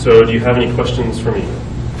 So do you have any questions for me?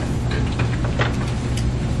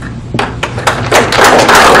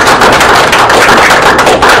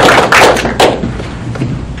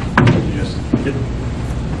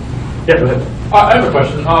 Yeah, go ahead. I have a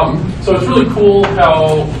question. So it's really cool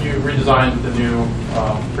how you redesigned the new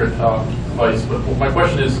RIT device, but my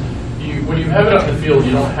question is, when you have it out in the field,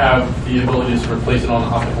 you don't have the ability to sort of place it on an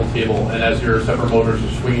optical table, and as your separate motors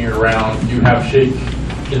are swinging around, you have shake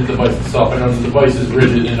in the device itself. I know the device is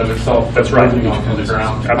rigid in and of itself. That's right. Moving on from the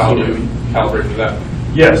ground. Absolutely. How do you calibrate for that?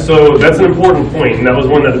 Yeah, so that's an important point, and that was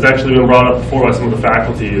one that has actually been brought up before by some of the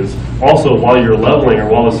faculty, is also while you're leveling or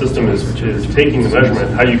while the system is taking the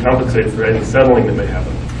measurement, how you compensate for any settling that may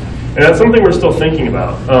happen. And that's something we're still thinking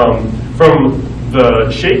about. From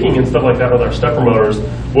the shaking and stuff like that with our stepper motors,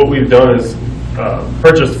 what we've done is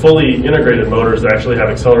purchased fully integrated motors that actually have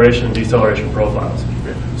acceleration and deceleration profiles.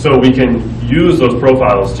 So we can use those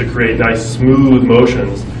profiles to create nice smooth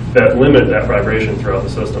motions that limit that vibration throughout the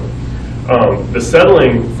system. The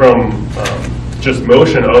settling from just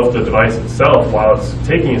motion of the device itself while it's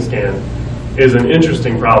taking a scan is an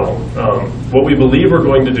interesting problem. What we believe we're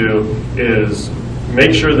going to do is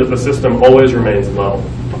make sure that the system always remains level.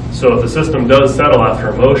 So if the system does settle after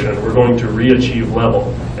a motion, we're going to re-achieve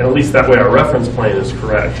level. And at least that way our reference plane is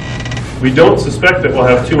correct. We don't suspect that we'll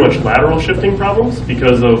have too much lateral shifting problems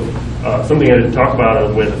because of something I didn't talk about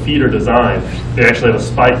the way the feet are designed. They actually have a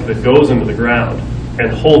spike that goes into the ground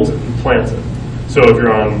and holds it and plants it. So if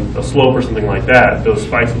you're on a slope or something like that, those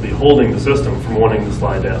spikes will be holding the system from wanting to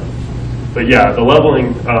slide down. But yeah, the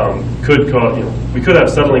leveling could cause, we could have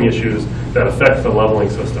settling issues that affect the leveling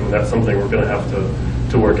system, and that's something we're going to have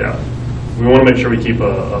to work out. We want to make sure we keep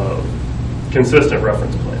a consistent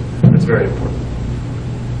reference plane. It's very important.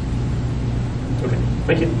 Okay,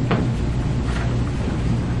 thank you.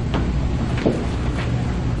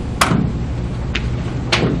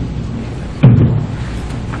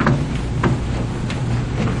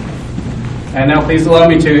 And now please allow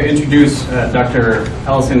me to introduce Dr.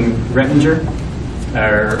 Allison Rettinger.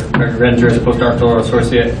 Dr. Rettinger is a postdoctoral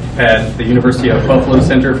associate at the University of Buffalo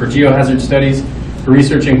Center for Geohazard Studies. Her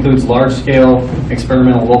research includes large-scale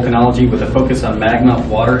experimental volcanology with a focus on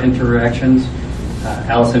magma-water interactions.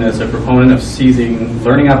 Allison is a proponent of seizing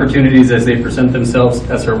learning opportunities as they present themselves,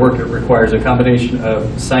 as her work requires a combination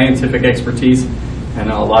of scientific expertise and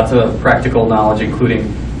lots of practical knowledge,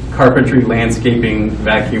 including carpentry, landscaping,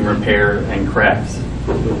 vacuum repair, and crafts.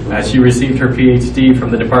 She received her PhD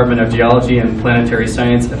from the Department of Geology and Planetary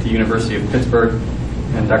Science at the University of Pittsburgh.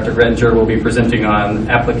 And Dr. Rettinger will be presenting on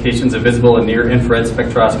applications of visible and near-infrared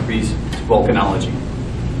spectroscopies to volcanology.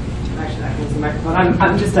 Actually, I can use the microphone.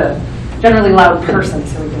 I'm just a generally loud person,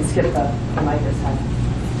 so we can skip the mic this time.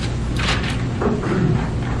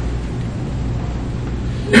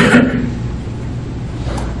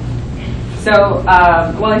 So,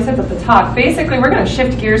 well, I said at the talk, basically we're going to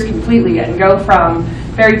shift gears completely and go from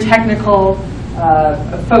very technical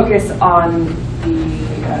focus on the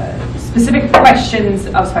specific questions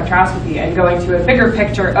of spectroscopy and going to a bigger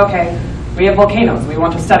picture. Okay, we have volcanoes. We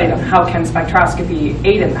want to study them. How can spectroscopy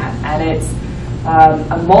aid in that? And it's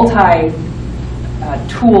a multi-tool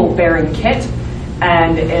bearing kit,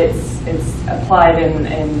 and it's applied in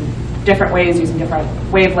different ways using different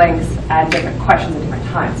wavelengths and different questions at different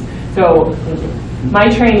times. So my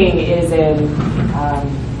training is in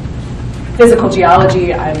physical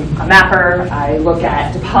geology. I'm a mapper. I look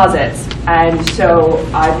at deposits. And so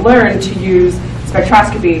I've learned to use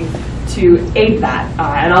spectroscopy to aid that.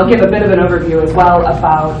 And I'll give a bit of an overview as well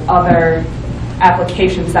about other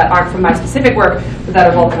applications that aren't from my specific work, but that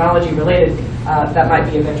are volcanology related, that might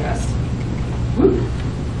be of interest. Whoop.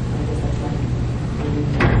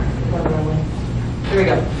 There we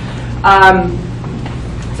go.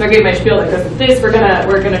 So I gave my spiel that goes with this. We're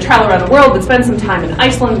gonna travel around the world, but spend some time in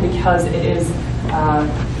Iceland because it is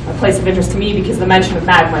a place of interest to me because the mention of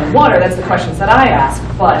magma and water, that's the questions that I ask.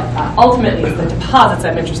 But ultimately, it's the deposits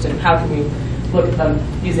I'm interested in. How can we look at them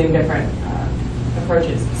using different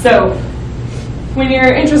approaches? So when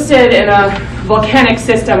you're interested in a volcanic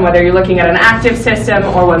system, whether you're looking at an active system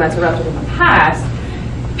or one that's erupted in the past,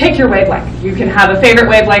 pick your wavelength. You can have a favorite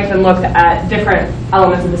wavelength and look at different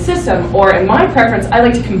elements of the system, or in my preference, I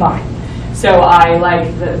like to combine. So I like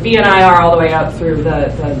the VNIR all the way up through the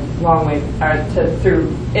long wave, or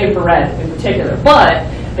through infrared in particular. But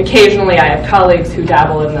occasionally I have colleagues who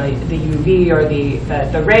dabble in the UV or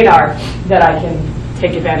the radar that I can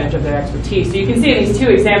take advantage of their expertise. So you can see in these two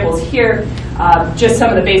examples here, just some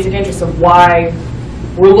of the basic interests of why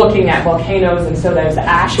we're looking at volcanoes. And so there's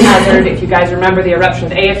ash hazard. If you guys remember the eruption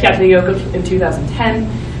of Eyjafjallajökull in 2010,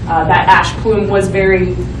 that ash plume was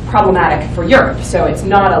very problematic for Europe. So it's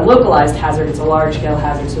not a localized hazard, it's a large-scale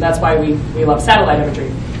hazard. So that's why we love satellite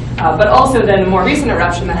imagery. But also then a more recent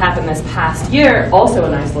eruption that happened this past year, also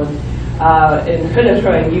in Iceland, in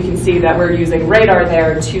Hudauströnd, you can see that we're using radar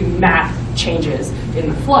there to map changes in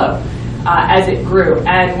the flow as it grew.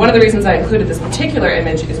 And one of the reasons I included this particular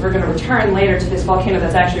image is we're going to return later to this volcano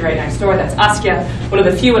that's actually right next door. That's Askja, one of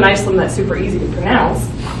the few in Iceland that's super easy to pronounce.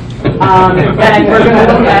 And we're going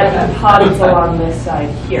to look at deposits along this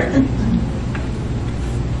side here.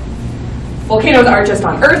 Volcanoes aren't just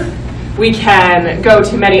on Earth. We can go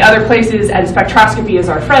to many other places, and spectroscopy is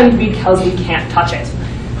our friend because we can't touch it.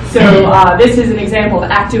 So this is an example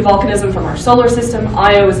of active volcanism from our solar system.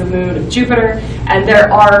 Io is a moon of Jupiter, and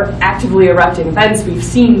there are actively erupting events. We've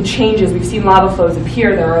seen changes. We've seen lava flows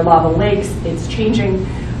appear. There are lava lakes. It's changing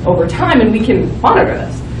over time, and we can monitor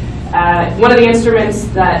this. One of the instruments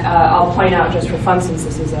that I'll point out just for fun, since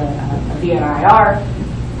this is a VNIR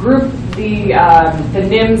group, the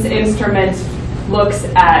NIMS instrument looks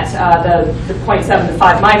at the 0.7 to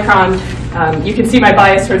 5 micron. You can see my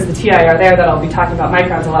bias towards the TIR there, that I'll be talking about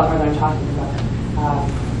microns a lot more than I'm talking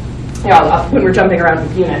about when we're jumping around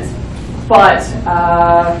with units. But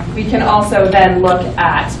we can also then look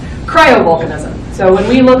at cryovolcanism. So when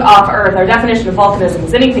we look off Earth, our definition of volcanism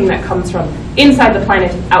is anything that comes from inside the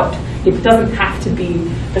planet out. It doesn't have to be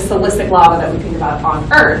the silicic lava that we think about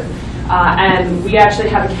on Earth. And we actually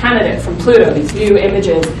have a candidate from Pluto, these new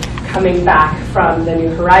images coming back from the New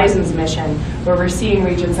Horizons mission, where we're seeing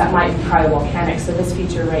regions that might be cryovolcanic. So this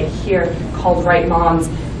feature right here, called RIT Mons,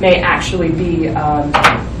 may actually be a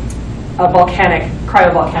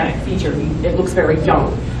cryovolcanic feature. It looks very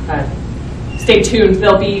young. Stay tuned,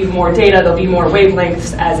 there'll be more data, there'll be more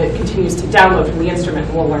wavelengths as it continues to download from the instrument,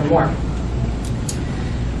 and we'll learn more.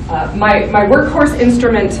 My workhorse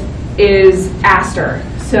instrument is ASTER.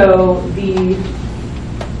 So the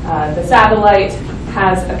satellite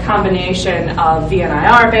has a combination of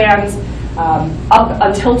VNIR bands, Up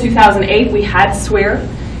until 2008, we had SWIR.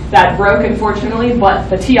 That broke, unfortunately, but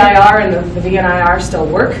the TIR and the VNIR still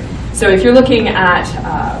work. So if you're looking at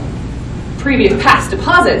previous past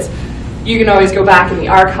deposits, you can always go back in the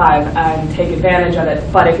archive and take advantage of it.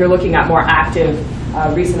 But if you're looking at more active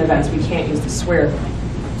recent events, we can't use the SWIR.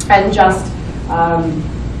 And just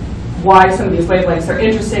why some of these wavelengths are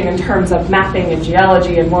interesting in terms of mapping and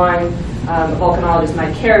geology and why a volcanologist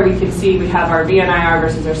might care. We can see we have our VNIR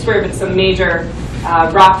versus our SWIR, but some major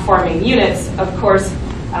rock-forming units, of course,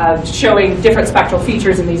 showing different spectral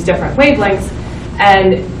features in these different wavelengths.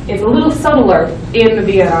 And it's a little subtler in the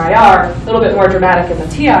VNIR, a little bit more dramatic in the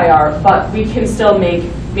TIR, but we can still make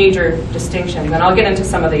major distinctions. And I'll get into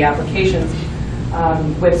some of the applications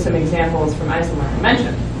with some examples from Iceland, like I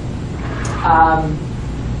mentioned.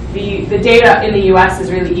 The data in the US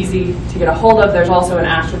is really easy to get a hold of. There's also an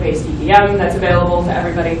Astra-based EEM that's available to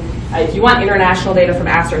everybody. If you want international data from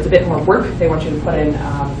Astra, it's a bit more work. They want you to put in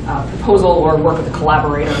a proposal or work with a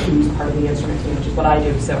collaborator who's part of the instrument team, which is what I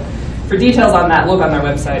do. So for details on that, look on their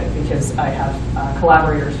website, because I have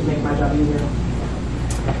collaborators who make my job easier.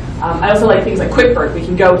 I also like things like QuickBird. We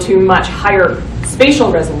can go to much higher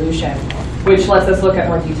spatial resolution, which lets us look at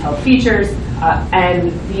more detailed features.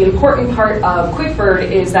 And the important part of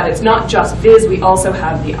QuickBird is that it's not just viz, we also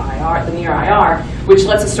have the IR, the near IR, which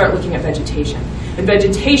lets us start looking at vegetation. And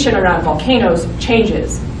vegetation around volcanoes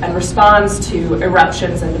changes and responds to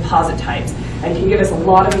eruptions and deposit types, and can give us a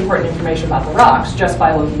lot of important information about the rocks just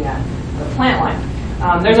by looking at the plant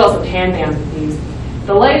line. There's also pan bands of these.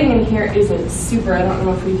 The lighting in here isn't super. I don't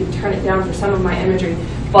know if we can turn it down for some of my imagery,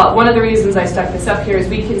 but one of the reasons I stuck this up here is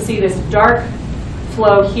we can see this dark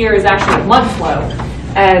flow here is actually a mud flow,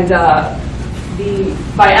 and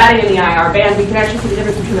by adding in the IR band, we can actually see the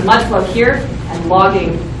difference between the mud flow here and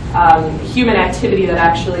logging human activity that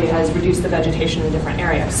actually has reduced the vegetation in a different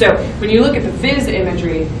area. So when you look at the viz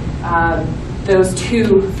imagery, those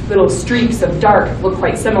two little streaks of dark look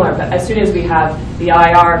quite similar, but as soon as we have the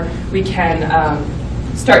IR, we can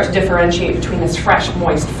start to differentiate between this fresh,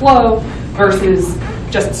 moist flow versus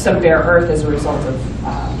just some bare earth as a result of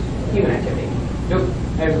human activity. Nope,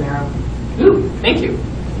 there's an arrow. Ooh, thank you.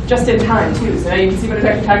 Just in time, too, so now you can see what I'm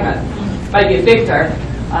actually talking about. Might be a big dark.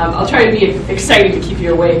 I'll try to be exciting to keep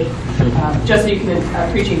you awake, just so you can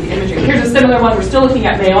appreciate the imagery. Here's a similar one. We're still looking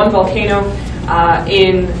at Mayon volcano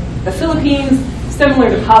in the Philippines. Similar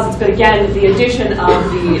deposits, but again, the addition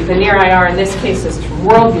of the near IR, in this case, is from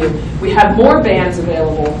WorldView. We have more bands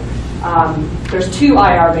available. There's 2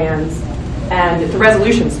 IR bands, and the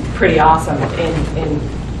resolution's pretty awesome in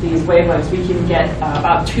these wavelengths. We can get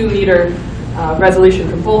about 2 meter resolution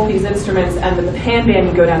from both these instruments, and with the pan band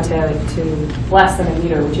you go down to less than 1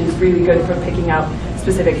 meter, which is really good for picking out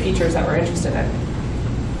specific features that we're interested in.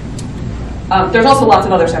 There's also lots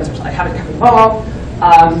of other sensors. I haven't covered them all,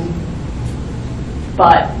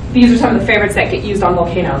 but these are some of the favorites that get used on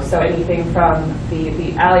volcanoes. So anything from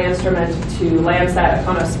the ALI instrument to Landsat,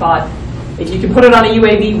 Iconospot. If you can put it on a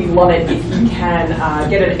UAV, we love it. If you can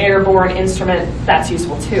get an airborne instrument, that's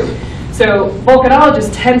useful too. So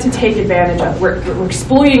volcanologists tend to take advantage of, we're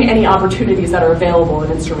exploiting any opportunities that are available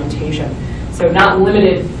in instrumentation. So not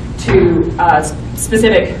limited to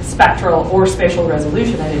specific spectral or spatial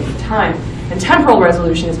resolution at any time. And temporal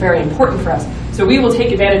resolution is very important for us. So we will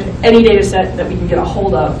take advantage of any data set that we can get a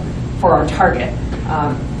hold of for our target.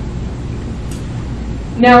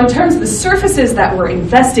 Now, in terms of the surfaces that we're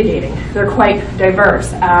investigating, they're quite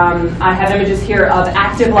diverse. I have images here of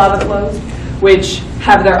active lava flows, which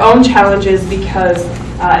have their own challenges because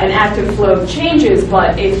an active flow changes,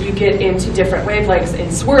 but if you get into different wavelengths in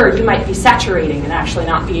SWIR, you might be saturating and actually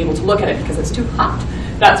not be able to look at it because it's too hot.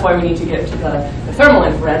 That's why we need to get to the thermal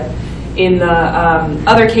infrared. In the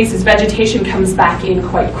other cases, vegetation comes back in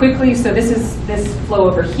quite quickly. So this flow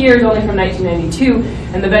over here is only from 1992,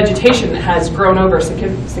 and the vegetation has grown over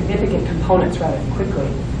significant components rather quickly.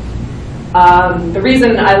 The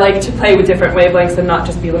reason I like to play with different wavelengths and not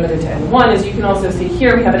just be limited to N1 is you can also see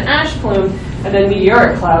here we have an ash plume and then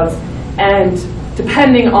meteoric clouds, and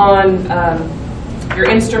depending on your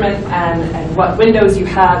instrument and what windows you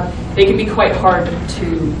have, they can be quite hard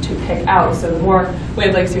to pick out. So the more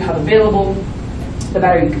wavelengths you have available, the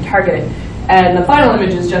better you can target it. And the final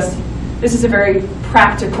image is just, this is a very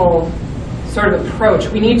practical sort of approach.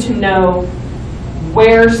 We need to know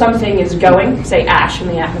where something is going, say ash in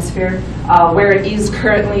the atmosphere, where it is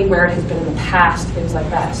currently, where it has been in the past, things like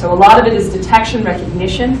that. So a lot of it is detection,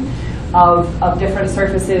 recognition of different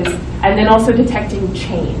surfaces, and then also detecting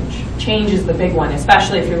change. Change is the big one,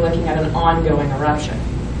 especially if you're looking at an ongoing eruption.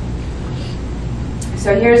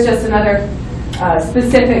 So here's just another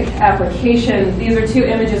specific application. These are two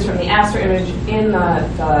images from the Aster image in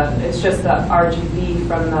it's just the RGB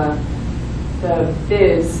from the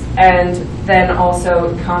Viz, and then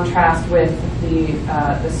also contrast with the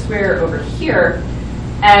SWIR over here.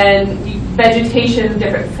 And vegetation,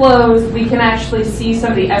 different flows. We can actually see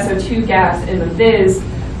some of the SO2 gas in the Viz,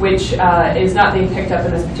 which is not being picked up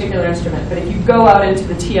in this particular instrument. But if you go out into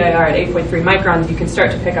the TIR at 8.3 microns, you can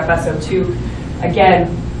start to pick up SO2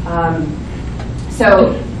 again.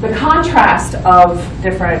 So the contrast of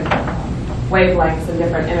different wavelengths and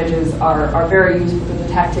different images are very useful for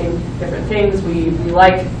detecting different things. We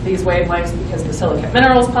like these wavelengths because the silicate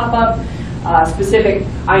minerals pop up, specific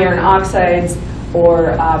iron oxides, or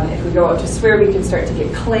if we go up to SWIR, we can start to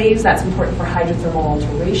get clays. That's important for hydrothermal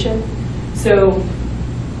alteration. So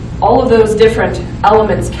all of those different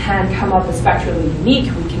elements can come up as spectrally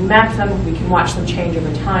unique. We can map them, we can watch them change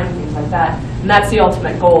over time, things like that. And that's the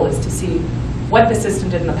ultimate goal, is to see what the system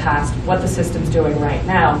did in the past, what the system's doing right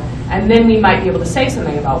now, and then we might be able to say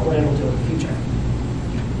something about what it'll do in the future.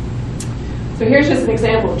 So here's just an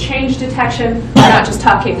example of change detection. We're not just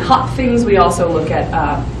talking hot things, we also look at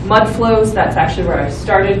mud flows. That's actually where I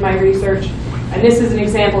started my research. And this is an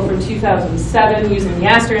example from 2007 using the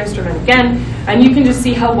Aster instrument again. And you can just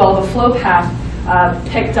see how well the flow path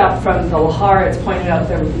picked up from the lahar. It's pointed out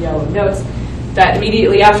there with the yellow notes. That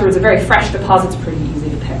immediately afterwards, a very fresh deposit's pretty easy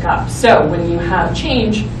to pick up. So when you have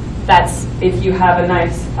change, that's if you have a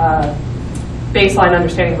nice baseline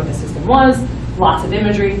understanding of what the system was, lots of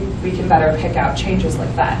imagery, we can better pick out changes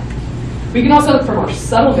like that. We can also look for more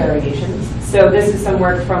subtle variations. So this is some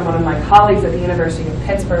work from one of my colleagues at the University of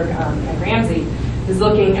Pittsburgh, at Ramsey, is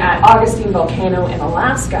looking at Augustine Volcano in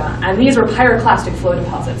Alaska, and these were pyroclastic flow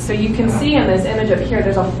deposits. So you can see in this image up here,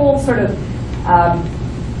 there's a whole sort of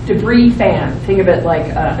debris fan. Think of it like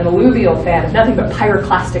an alluvial fan, nothing but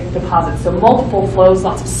pyroclastic deposits. So multiple flows,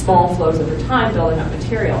 lots of small flows over time, building up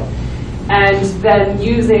material. And then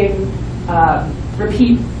using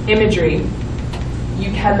repeat imagery,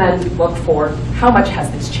 you can then look for how much has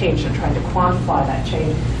this changed and trying to quantify that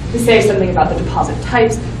change to say something about the deposit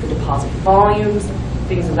types, the deposit volumes,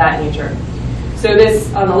 things of that nature. So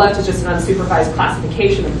this on the left is just an unsupervised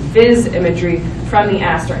classification of Viz imagery from the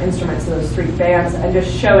Aster instruments in those three bands, and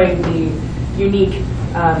just showing the unique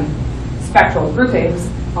spectral groupings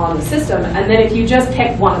on the system. And then if you just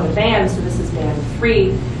pick one of the bands, so this is band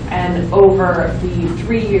 3, and over the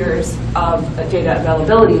 3 years of data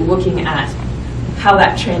availability, looking at how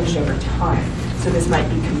that changed over time. So this might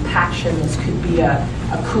be compaction, this could be a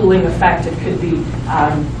cooling effect, it could be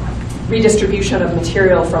redistribution of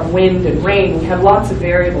material from wind and rain. We have lots of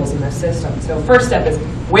variables in this system. So first step is,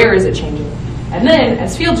 where is it changing? And then,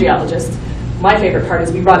 as field geologists, my favorite part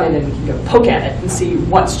is we run in and we can go poke at it and see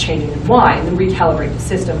what's changing and why, and then recalibrate the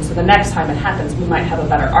system. So the next time it happens, we might have a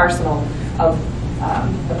better arsenal of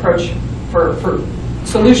approach for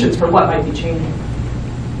solutions for what might be changing.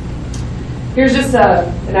 Here's just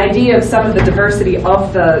an idea of some of the diversity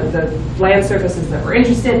of the land surfaces that we're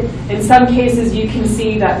interested in. In some cases, you can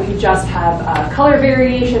see that we just have color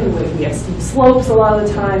variation. We have steep slopes a lot of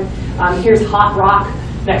the time. Here's hot rock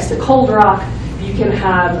next to cold rock. You can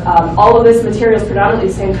have all of this material is predominantly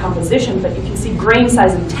the same composition, but you can see grain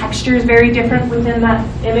size and texture is very different within that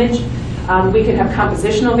image. We can have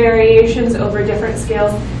compositional variations over different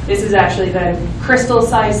scales. This is actually the crystal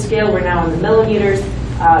size scale. We're now in the millimeters.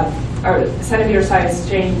 Or centimeter size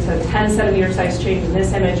change, so 10 centimeter size change in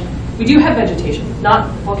this image. We do have vegetation.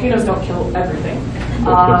 Volcanoes don't kill everything.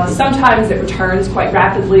 Sometimes it returns quite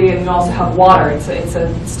rapidly, and we also have water. It's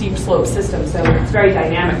a steep slope system, so it's very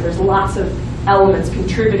dynamic. There's lots of elements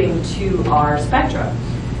contributing to our spectra.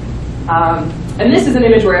 And this is an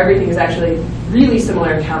image where everything is actually really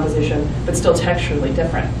similar in composition, but still texturally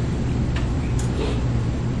different.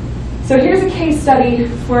 So here's a case study.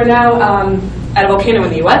 We're now at a volcano in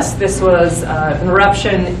the US. This was an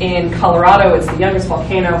eruption in Colorado. It's the youngest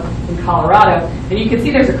volcano in Colorado. And you can see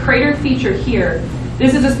there's a crater feature here.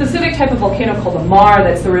 This is a specific type of volcano called a mar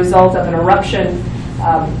that's the result of an eruption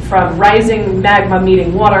from rising magma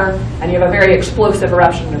meeting water, and you have a very explosive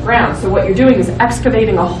eruption in the ground. So what you're doing is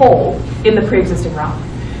excavating a hole in the pre-existing rock.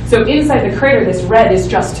 So inside the crater, this red is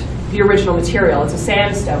just the original material. It's a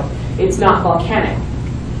sandstone. It's not volcanic.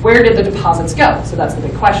 Where did the deposits go? So that's the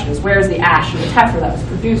big question, is where is the ash and the tephra that was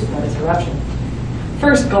produced by this eruption?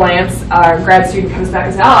 First glance, our grad student comes back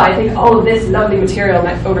and says, I think all of this lovely material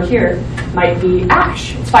over here might be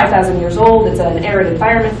ash. It's 5,000 years old, it's an arid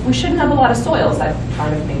environment. We shouldn't have a lot of soils. That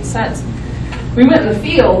kind of made sense. We went in the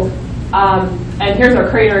field, and here's our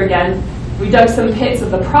crater again. We dug some pits of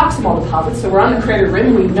the proximal deposits, so we're on the crater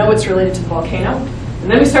rim, we know it's related to the volcano.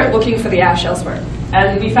 And then we start looking for the ash elsewhere.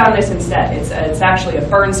 And we found this instead. It's actually a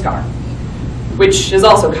burn scar, which is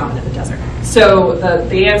also common in the desert. So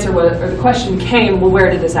the answer was, or the question came, well, where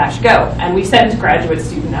did this ash go? And we sent a graduate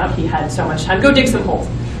student out. He had so much time. Go dig some holes.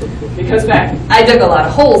 Because I dug a lot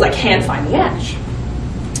of holes, I can't find the ash.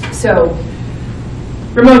 So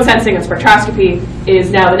remote sensing and spectroscopy is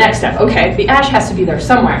now the next step. Okay, the ash has to be there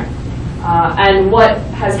somewhere. And what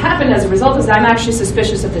has happened as a result is I'm actually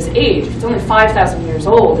suspicious of this age. If it's only 5,000 years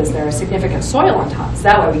old, is there a significant soil on top? Is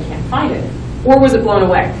that why we can't find it? Or was it blown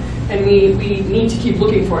away? And we need to keep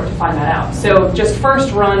looking for it to find that out. So just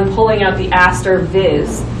first run, pulling out the Aster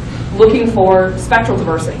Viz, looking for spectral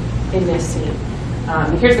diversity in this scene.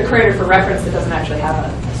 Here's the crater for reference that doesn't actually have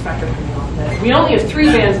a spectrum coming off of it. We only have 3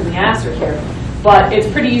 bands in the Aster here, but it's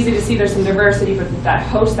pretty easy to see there's some diversity, but that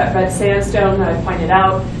host, that red sandstone that I pointed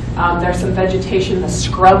out, there's some vegetation, the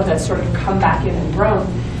scrub that's sort of come back in and grown.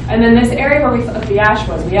 And then this area where we thought the ash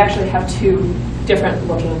was, we actually have 2 different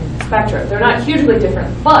looking spectra. They're not hugely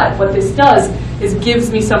different, but what this does is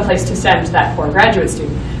gives me someplace to send that poor graduate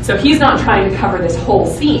student. So he's not trying to cover this whole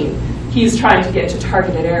scene. He's trying to get to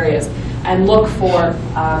targeted areas and look for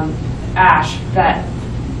ash that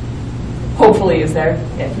hopefully is there.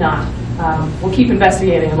 If not, we'll keep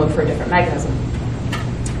investigating and look for a different mechanism.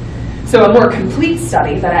 So a more complete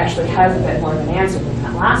study that actually has a bit more of an answer than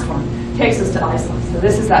that last one takes us to Iceland. So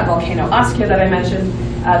this is that volcano Askja that I mentioned,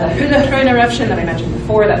 the Hulahrun eruption that I mentioned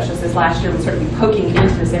before. That was just this last year would sort of be poking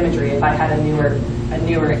into this imagery if I had a newer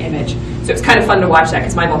image. So it's kind of fun to watch that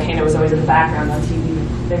because my volcano was always in the background on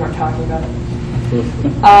TV. They weren't talking about it.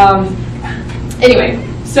 Anyway,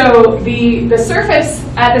 so the surface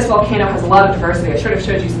at this volcano has a lot of diversity. I should have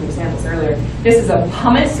showed you some examples earlier. This is a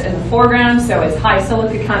pumice in the foreground, so it's high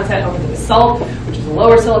silica content over the basalt, which is a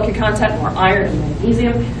lower silica content, more iron and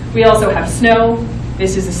magnesium. We also have snow.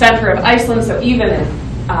 This is the center of Iceland, so even in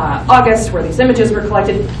August, where these images were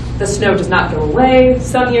collected, the snow does not go away.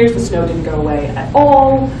 Some years, the snow didn't go away at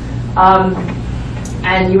all.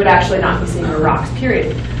 And you would actually not be seeing the rocks,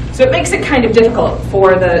 period. So it makes it kind of difficult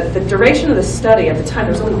for the duration of the study. At the time,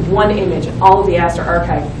 there was only 1 image in all of the Aster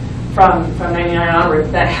archive from 99 onward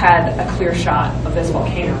that had a clear shot of this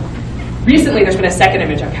volcano. Recently, there's been a second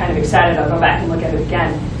image. I'm kind of excited. I'll go back and look at it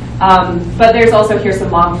again. But there's also here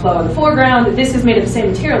some lava flow in the foreground. This is made of the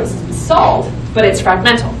same material. This is basalt, but it's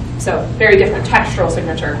fragmental. So very different textural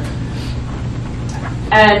signature.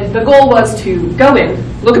 And the goal was to go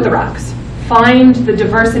in, look at the rocks, find the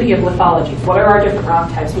diversity of lithology. What are our different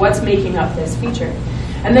rock types? What's making up this feature?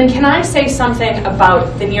 And then can I say something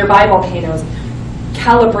about the nearby volcanoes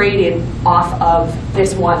calibrated off of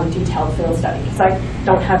this one detailed field study? Because I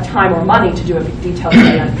don't have time or money to do a detailed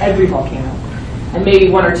study on every volcano. And maybe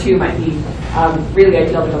 1 or 2 might be really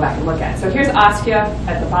ideal to go back and look at. So here's Askja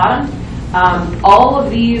at the bottom. All of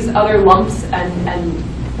these other lumps and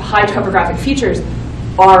high topographic features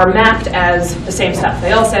are mapped as the same stuff.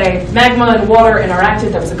 They all say magma and water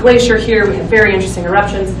interacted. There was a glacier here. We had very interesting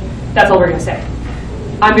eruptions. That's all we're going to say.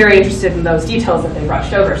 I'm very interested in those details that they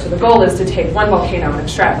brushed over. So the goal is to take one volcano and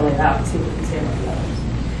extrapolate out and see what we can say about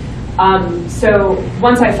the others. So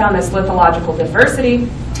once I found this lithological diversity,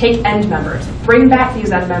 take end members, bring back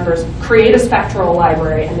these end members, create a spectral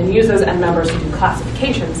library, and then use those end members to do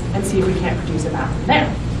classifications and see if we can't produce a map from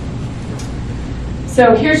there.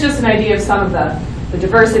 So here's just an idea of some of the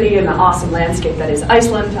diversity and the awesome landscape that is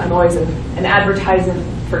Iceland. I'm always an advertisement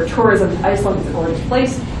for tourism to Iceland. It's a gorgeous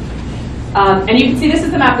place. And you can see this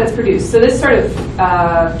is the map that's produced. So this sort of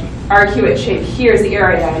arcuate shape here is the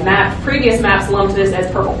area I mapped. Previous maps lumped this as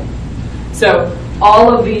purple. So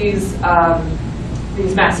all of these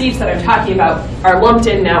massifs that I'm talking about are lumped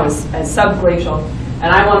in now as subglacial, and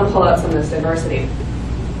I want to pull out some of this diversity.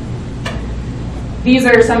 These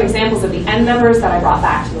are some examples of the end members that I brought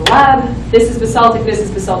back to the lab. This is basaltic, this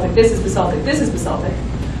is basaltic, this is basaltic, this is basaltic.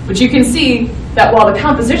 But you can see that while the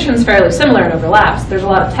composition is fairly similar and overlaps, there's a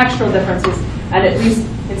lot of textural differences, and at least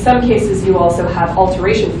in some cases you also have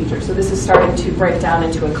alteration features. So this is starting to break down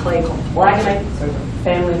into a clay called palagonite, sort of a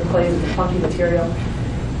family of clays, it's a funky material.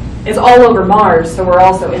 It's all over Mars, so we're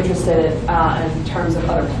also interested in terms of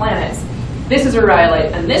other planets. This is a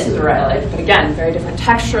rhyolite, and this is a rhyolite, but again, very different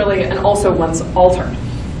texturally, and also one's altered.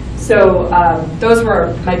 So those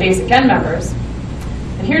were my basic end members.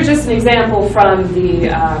 And here's just an example from the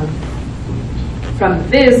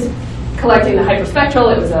Viz collecting the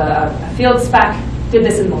hyperspectral. It was a field spec. Did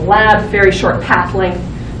this in the lab, very short path length,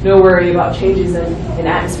 no worry about changes in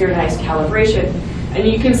atmosphere, nice calibration. And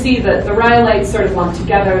you can see that the rhyolites sort of lumped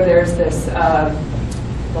together. There's this,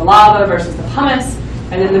 the lava versus the pumice,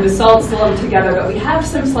 and then the basalts lumped together. But we have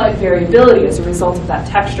some slight variability as a result of that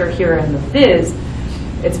texture here in the Viz.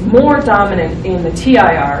 It's more dominant in the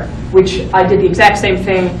TIR, which I did the exact same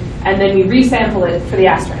thing, and then we resample it for the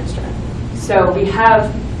ASTRA instrument. So we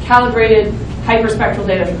have calibrated hyperspectral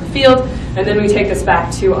data from the field, and then we take this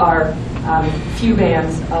back to our few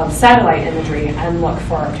bands of satellite imagery and look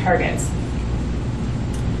for our targets.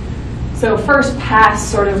 So first pass,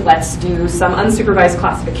 sort of, let's do some unsupervised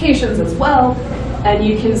classifications as well. And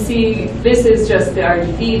you can see this is just the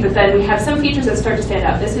RGB, but then we have some features that start to stand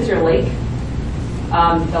out. This is your lake.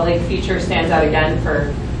 The lake feature stands out again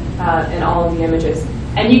for in all of the images.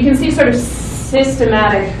 And you can see sort of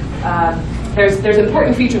systematic, there's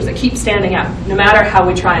important features that keep standing out, no matter how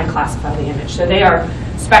we try and classify the image. So they are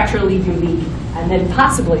spectrally unique, and then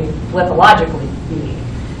possibly lithologically unique.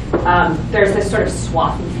 There's this sort of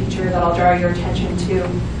swathing feature that I'll draw your attention to.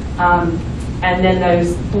 And then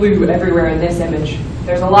there's blue everywhere in this image.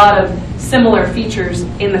 There's a lot of similar features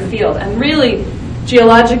in the field. And really,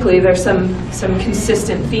 geologically, there's some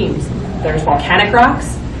consistent themes. There's volcanic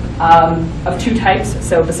rocks of two types,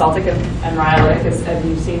 so basaltic and rhyolitic, as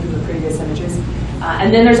you've seen from the previous images.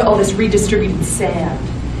 And then there's all this redistributed sand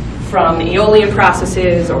from aeolian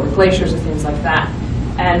processes or glaciers or things like that.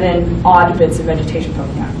 And then odd bits of vegetation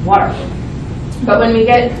poking out in water. But when we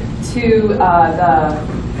get to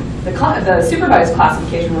the supervised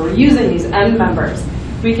classification, where we're using these end members,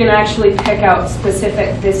 we can actually pick out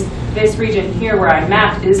specific, this region here where I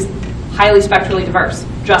mapped is highly spectrally diverse,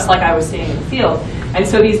 just like I was seeing in the field. And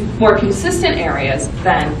so these more consistent areas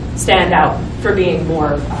then stand out for being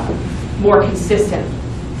more consistent.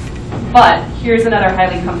 But here's another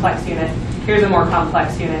highly complex unit. Here's a more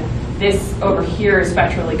complex unit. This over here is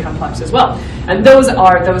spectrally complex as well. And those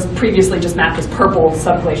previously just mapped as purple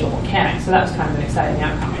subglacial volcanic. So that was kind of an exciting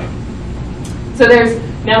outcome. So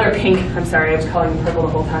now they're pink. I'm sorry, I was calling them purple the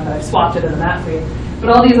whole time, but I've swapped it in the map for you. But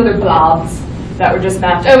all these other blobs that were just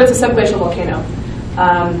mapped, oh, it's a subglacial volcano.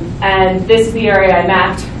 And this is the area I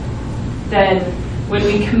mapped. Then when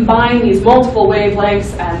we combine these multiple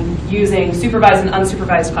wavelengths and using supervised and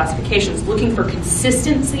unsupervised classifications, looking for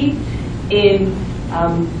consistency in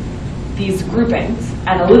these groupings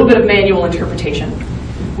and a little bit of manual interpretation,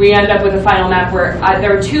 we end up with a final map where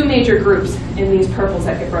there are two major groups in these purples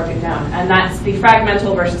that get broken down, and that's the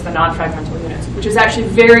fragmental versus the non-fragmental units, which is actually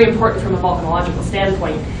very important from a volcanological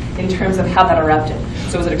standpoint in terms of how that erupted.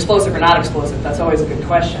 So is it explosive or not explosive? That's always a good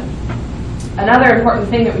question. Another important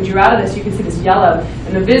thing that we drew out of this, you can see this yellow,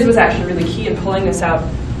 and the viz was actually really key in pulling this out,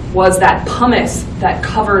 was that pumice that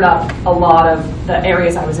covered up a lot of the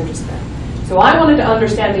areas I was interested in. So I wanted to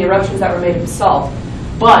understand the eruptions that were made of basalt,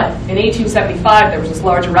 but in 1875 there was this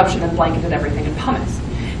large eruption that blanketed everything in pumice.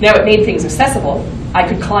 Now it made things accessible. I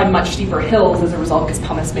could climb much steeper hills as a result because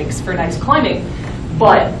pumice makes for nice climbing,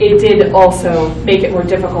 but it did also make it more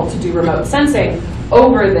difficult to do remote sensing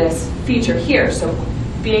over this feature here. So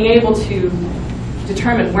being able to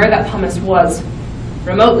determine where that pumice was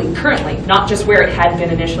remotely, currently, not just where it had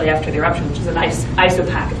been initially after the eruption, which is a nice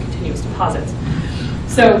isopack of continuous deposits.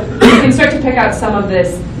 So we can start to pick out some of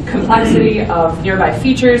this complexity of nearby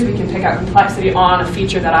features. We can pick out complexity on a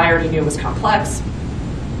feature that I already knew was complex.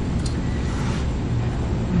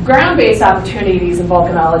 Ground-based opportunities in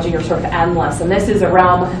volcanology are sort of endless, and this is a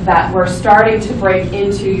realm that we're starting to break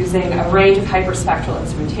into using a range of hyperspectral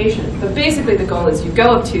instrumentation. But basically the goal is you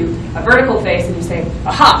go up to a vertical face and you say,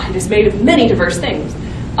 aha, it is made of many diverse things.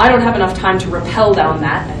 I don't have enough time to rappel down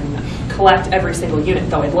that and collect every single unit,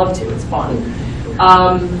 though I'd love to, it's fun.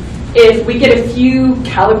 If we get a few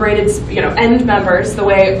calibrated end members,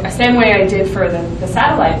 the same way I did for the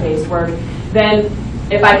satellite-based work, then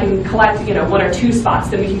if I can collect one or two spots,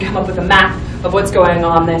 then we can come up with a map of what's going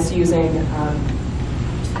on this using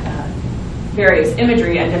various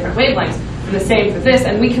imagery and different wavelengths. And the same for this,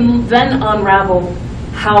 and we can then unravel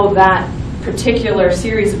how that particular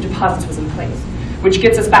series of deposits was in place, which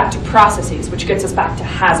gets us back to processes, which gets us back to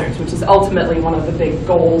hazards, which is ultimately one of the big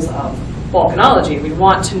goals of volcanology. We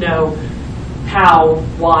want to know how,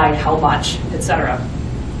 why, how much, etc.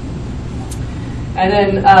 And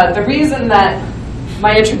then the reason that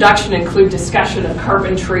my introduction include discussion of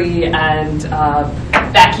carpentry and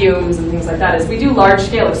vacuums and things like that is we do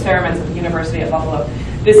large-scale experiments at the University of Buffalo.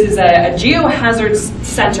 This is a geohazard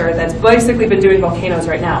center that's basically been doing volcanoes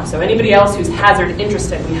right now. So anybody else who's hazard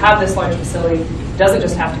interested, we have this large facility. It doesn't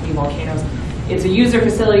just have to be volcanoes. It's a user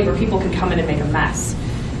facility where people can come in and make a mess.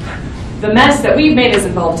 The mess that we've made has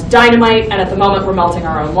involved dynamite, and at the moment we're melting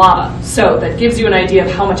our own lava. So that gives you an idea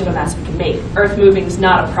of how much of a mess we can make. Earth moving is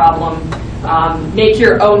not a problem. Make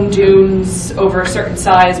your own dunes over a certain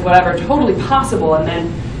size, whatever, totally possible, and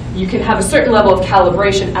then you can have a certain level of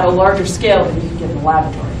calibration at a larger scale than you can get in the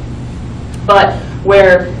laboratory. But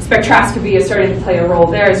where spectroscopy is starting to play a role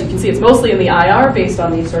there. As you can see, it's mostly in the IR based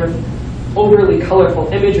on these sort of overly colorful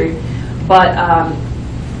imagery. But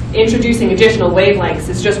introducing additional wavelengths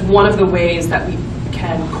is just one of the ways that we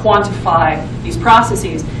can quantify these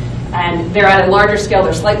processes. And they're at a larger scale,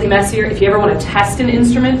 they're slightly messier. If you ever want to test an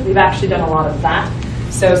instrument, we've actually done a lot of that.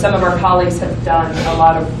 So some of our colleagues have done a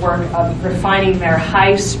lot of work of refining their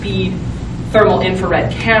high-speed thermal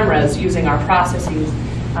infrared cameras using our processes.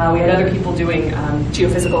 We had other people doing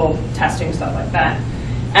geophysical testing, stuff like that.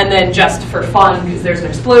 And then just for fun, because there's an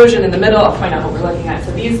explosion in the middle, I'll point out what we're looking at.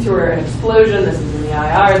 So these two are an explosion. This is in the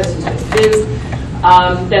IR. This is what it is.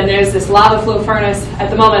 Then there's this lava flow furnace. At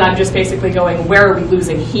the moment, I'm just basically going, where are we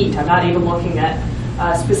losing heat? I'm not even looking at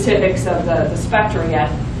specifics of the spectra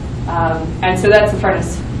yet. And so that's the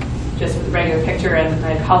furnace, just with a regular picture, and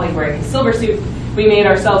my colleague wearing his silver suit. We made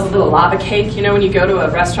ourselves a little lava cake. You know when you go to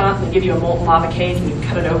a restaurant and they give you a molten lava cake and you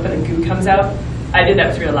cut it open and goo comes out? I did that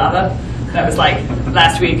with real lava. That was like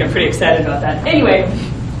last week. I'm pretty excited about that. Anyway,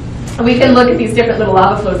 we can look at these different little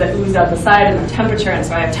lava flows that ooze out the side and their temperature, and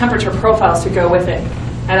so I have temperature profiles to go with it.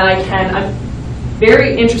 And I'm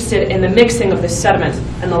very interested in the mixing of the sediment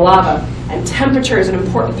and the lava, and temperature is an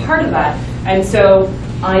important part of that. And so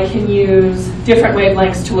I can use different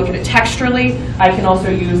wavelengths to look at it texturally. I can also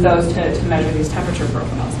use those to measure these temperature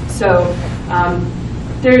profiles. So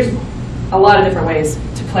there's a lot of different ways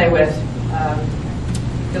to play with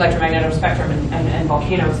the electromagnetic spectrum and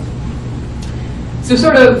volcanoes. So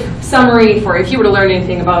sort of summary for if you were to learn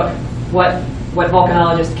anything about what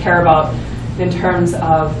volcanologists care about in terms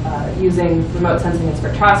of using remote sensing and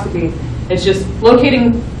spectroscopy, it's just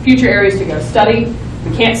locating future areas to go study.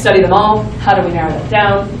 We can't study them all. How do we narrow that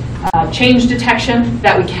down? Change detection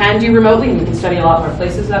that we can do remotely, and we can study a lot more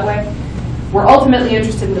places that way. We're ultimately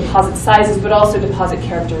interested in deposit sizes, but also deposit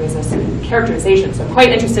characterization. So I'm quite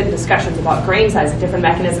interested in discussions about grain size and different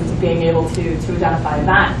mechanisms of being able to identify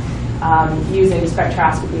that using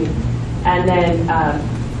spectroscopy. And then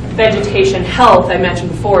vegetation health, I mentioned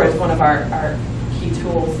before, is one of our key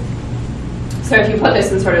tools. So if you put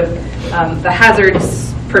this in sort of the hazards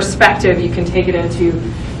perspective, you can take it into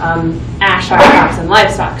ash crops and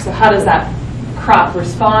livestock. So how does that crop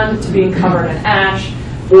respond to being covered in ash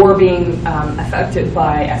or being affected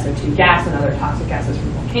by SO2 gas and other toxic gases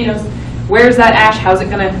from volcanoes? Where's that ash? How's it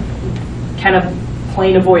going to kind of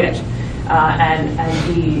plain avoid it? And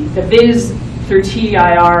the VIS through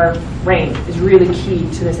TDIR range is really key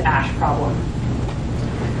to this ash problem.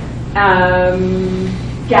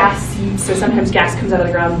 Gas seeps, so sometimes gas comes out of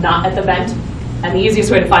the ground not at the vent. And the easiest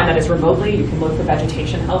way to find that is remotely. You can look for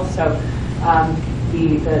vegetation health. So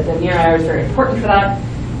the near IR is very important for that.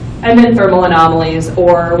 And then thermal anomalies,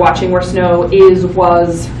 or watching where snow is,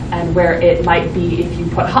 was, and where it might be if you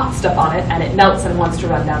put hot stuff on it and it melts and wants to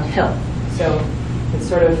run downhill. So it's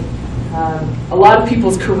sort of a lot of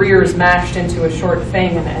people's careers mashed into a short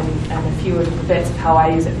thing, and a few of the bits of how I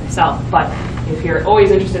use it myself. But if you're always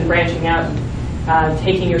interested in branching out and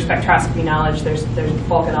taking your spectroscopy knowledge, there's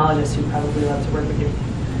volcanologists who probably love to work with you.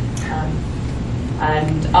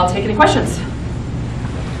 And I'll take any questions.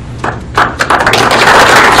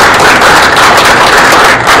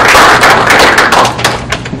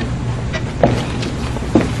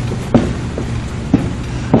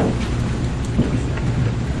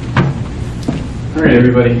 All right,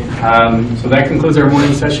 everybody. So that concludes our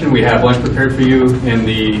morning session. We have lunch prepared for you in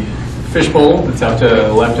the fishbowl that's out to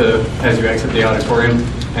the left as you exit the auditorium.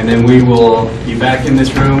 And then we will be back in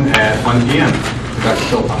this room at 1 p.m. with Dr.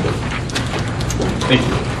 Philpott. Thank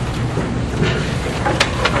you.